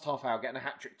last half hour, getting a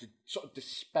hat trick to sort of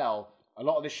dispel a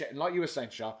lot of this shit. And like you were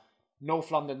saying, Shah,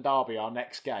 North London derby, our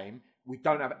next game, we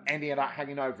don't have any of that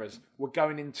hanging over us. We're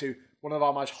going into one of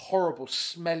our most horrible,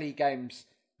 smelly games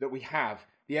that we have.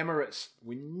 The Emirates,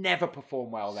 we never perform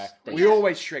well there. We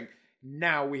always shrink.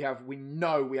 Now we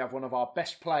know we have one of our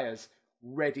best players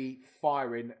ready,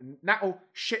 firing, and that'll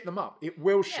shit them up. It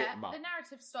will shit them up. The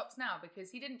narrative stops now because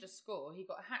he didn't just score, he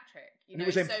got a hat trick. It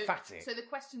was emphatic. So the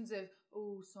questions of,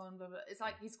 Son, blah, blah, it's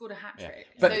like he scored a hat trick.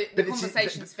 But, so the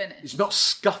conversation's finished. It's not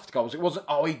scuffed goals. It wasn't,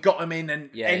 he got him in and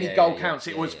any goal counts.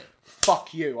 It was,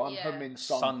 fuck you, I'm Heung-min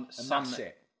Son, and that's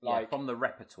it. From the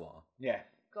repertoire. Yeah.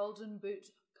 Golden boot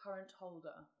current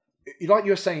holder. Like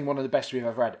you were saying, one of the best we've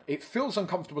ever had. It feels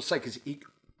uncomfortable to say because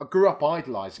I grew up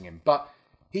idolising him, but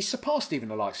he's surpassed even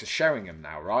the likes of Sheringham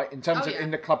now, right? In terms of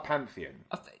in the club pantheon.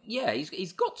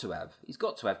 He's got to have. He's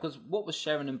got to have because what was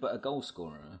Sheringham but a goal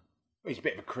scorer? He's a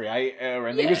bit of a creator,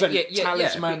 and he was a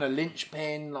talisman, a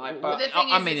linchpin. Well, the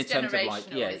thing is, it's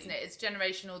generational, isn't it? It's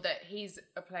generational that he's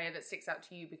a player that sticks out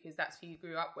to you because that's who you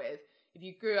grew up with. If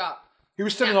you grew up... He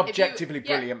was still an objectively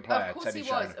brilliant player, Teddy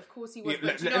Sheringham. Of course he was.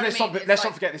 Let's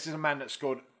not forget, this is a man that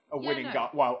scored a winning goal.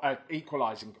 Well,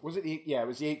 equalising. Was it the... Yeah, it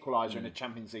was the equaliser in the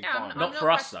Champions League final. Not for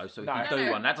us, though, so we can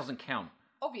do one. That doesn't count.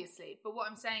 Obviously, but what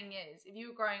I'm saying is, if you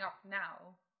were growing up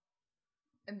now...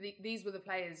 And these were the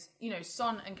players,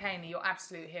 Son and Kane are your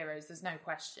absolute heroes. There's no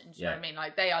question. Do you know what I mean?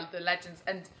 Like, they are the legends.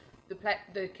 And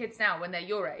the kids now, when they're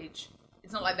your age,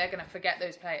 it's not like they're going to forget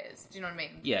those players. Do you know what I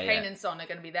mean? Kane and Son are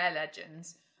going to be their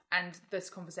legends. And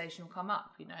this conversation will come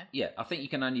up, Yeah, I think you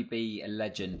can only be a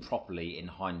legend properly in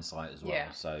hindsight as well. Yeah.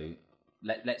 So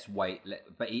let's wait.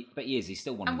 But he is. He's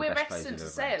still one of the best players. And we're reticent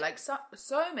to say it. Like,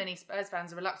 so many Spurs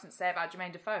fans are reluctant to say about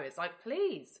Jermaine Defoe. It's like,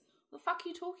 please... What the fuck are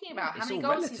you talking about? How many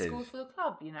goals he scored for the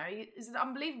club? He's an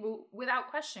unbelievable, without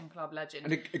question, club legend.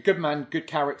 And a good man, good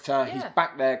character. Yeah. He's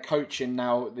back there coaching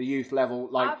now at the youth level.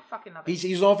 Like, I fucking love him.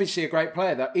 He's obviously a great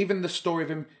player. That even the story of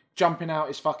him jumping out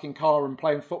his fucking car and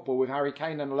playing football with Harry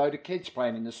Kane and a load of kids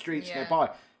playing in the streets nearby,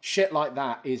 shit like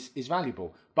that is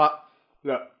valuable. But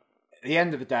look, at the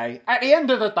end of the day,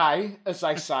 as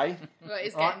they say, well,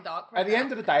 it's getting dark. At the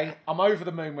end of the day, I'm over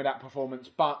the moon with that performance.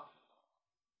 But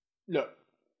look.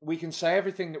 We can say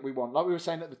everything that we want. Like we were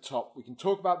saying at the top, we can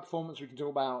talk about performance, we can talk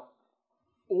about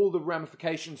all the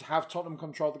ramifications. Have Tottenham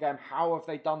controlled the game? How have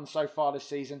they done so far this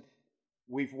season?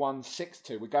 We've won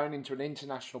 6-2. We're going into an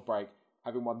international break,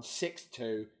 having won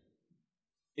 6-2.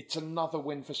 It's another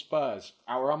win for Spurs.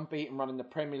 Our unbeaten run in the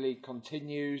Premier League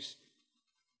continues.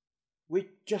 We've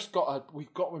got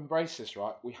to embrace this,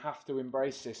 right? We have to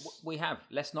embrace this. We have.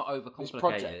 Let's not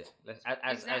overcomplicate it.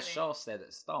 As Charles said at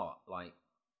the start, like,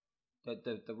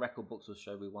 The record books will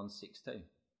show we won 6-2.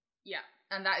 Yeah,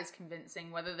 and that is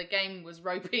convincing. Whether the game was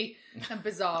ropey and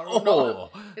bizarre or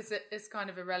not, it's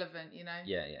kind of irrelevant,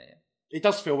 Yeah. It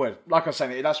does feel weird. Like I was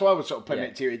saying, that's why I was sort of putting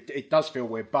it to you. It does feel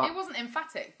weird, but... It wasn't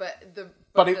emphatic, but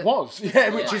it was.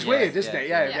 Yeah, which is weird, isn't it?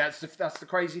 Yeah, that's the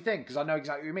crazy thing, because I know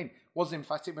exactly what you mean. It wasn't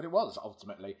emphatic, but it was,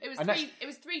 ultimately. It was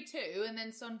 3-2, and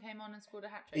then Son came on and scored a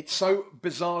hat-trick. It's so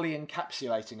bizarrely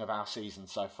encapsulating of our season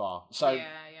so far. So,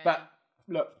 but,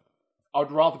 look... I'd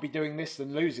rather be doing this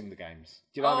than losing the games.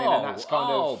 Do you know what I mean? And that's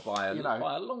kind of by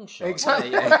a long shot.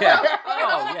 Exactly.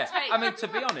 Yeah. I mean, to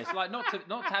be honest, like not to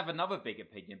have another big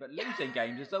opinion, but losing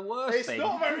games is the worst thing.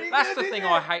 Not very that's good, the thing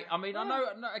I hate. I mean, I know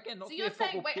again. Not so to you're be a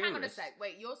football saying, hang on a purist. sec.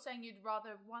 Wait, you're saying you'd rather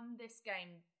have won this game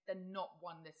than not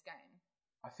won this game?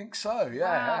 I think so,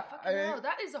 yeah. Wow, fucking hell,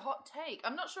 that is a hot take.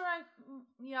 I'm not sure I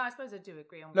suppose I do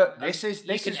agree on that. Look, this is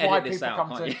why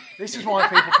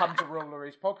people come to Real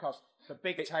Lorry's podcast. The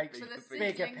big takes, the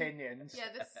big opinions. Yeah,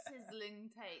 the sizzling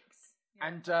takes. Yeah.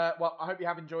 And, I hope you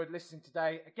have enjoyed listening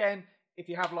today. Again, if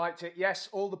you have liked it, yes,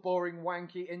 all the boring,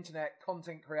 wanky internet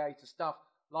content creator stuff.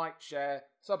 Like, share,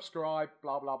 subscribe,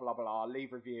 blah, blah, blah, blah.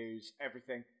 Leave reviews,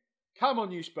 everything. Come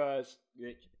on, you Spurs.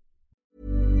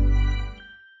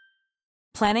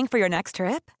 Planning for your next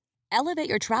trip? Elevate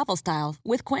your travel style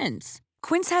with Quince.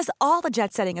 Quince has all the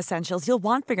jet-setting essentials you'll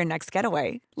want for your next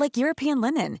getaway, like European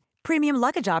linen, premium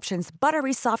luggage options,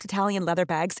 buttery soft Italian leather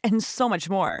bags, and so much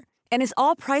more. And is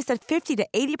all priced at 50 to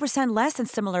 80% less than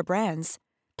similar brands.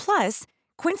 Plus,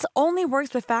 Quince only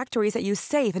works with factories that use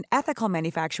safe and ethical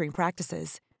manufacturing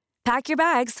practices. Pack your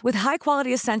bags with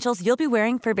high-quality essentials you'll be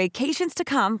wearing for vacations to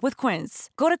come with Quince.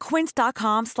 Go to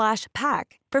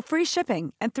quince.com/pack for free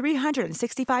shipping and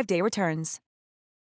 365-day returns.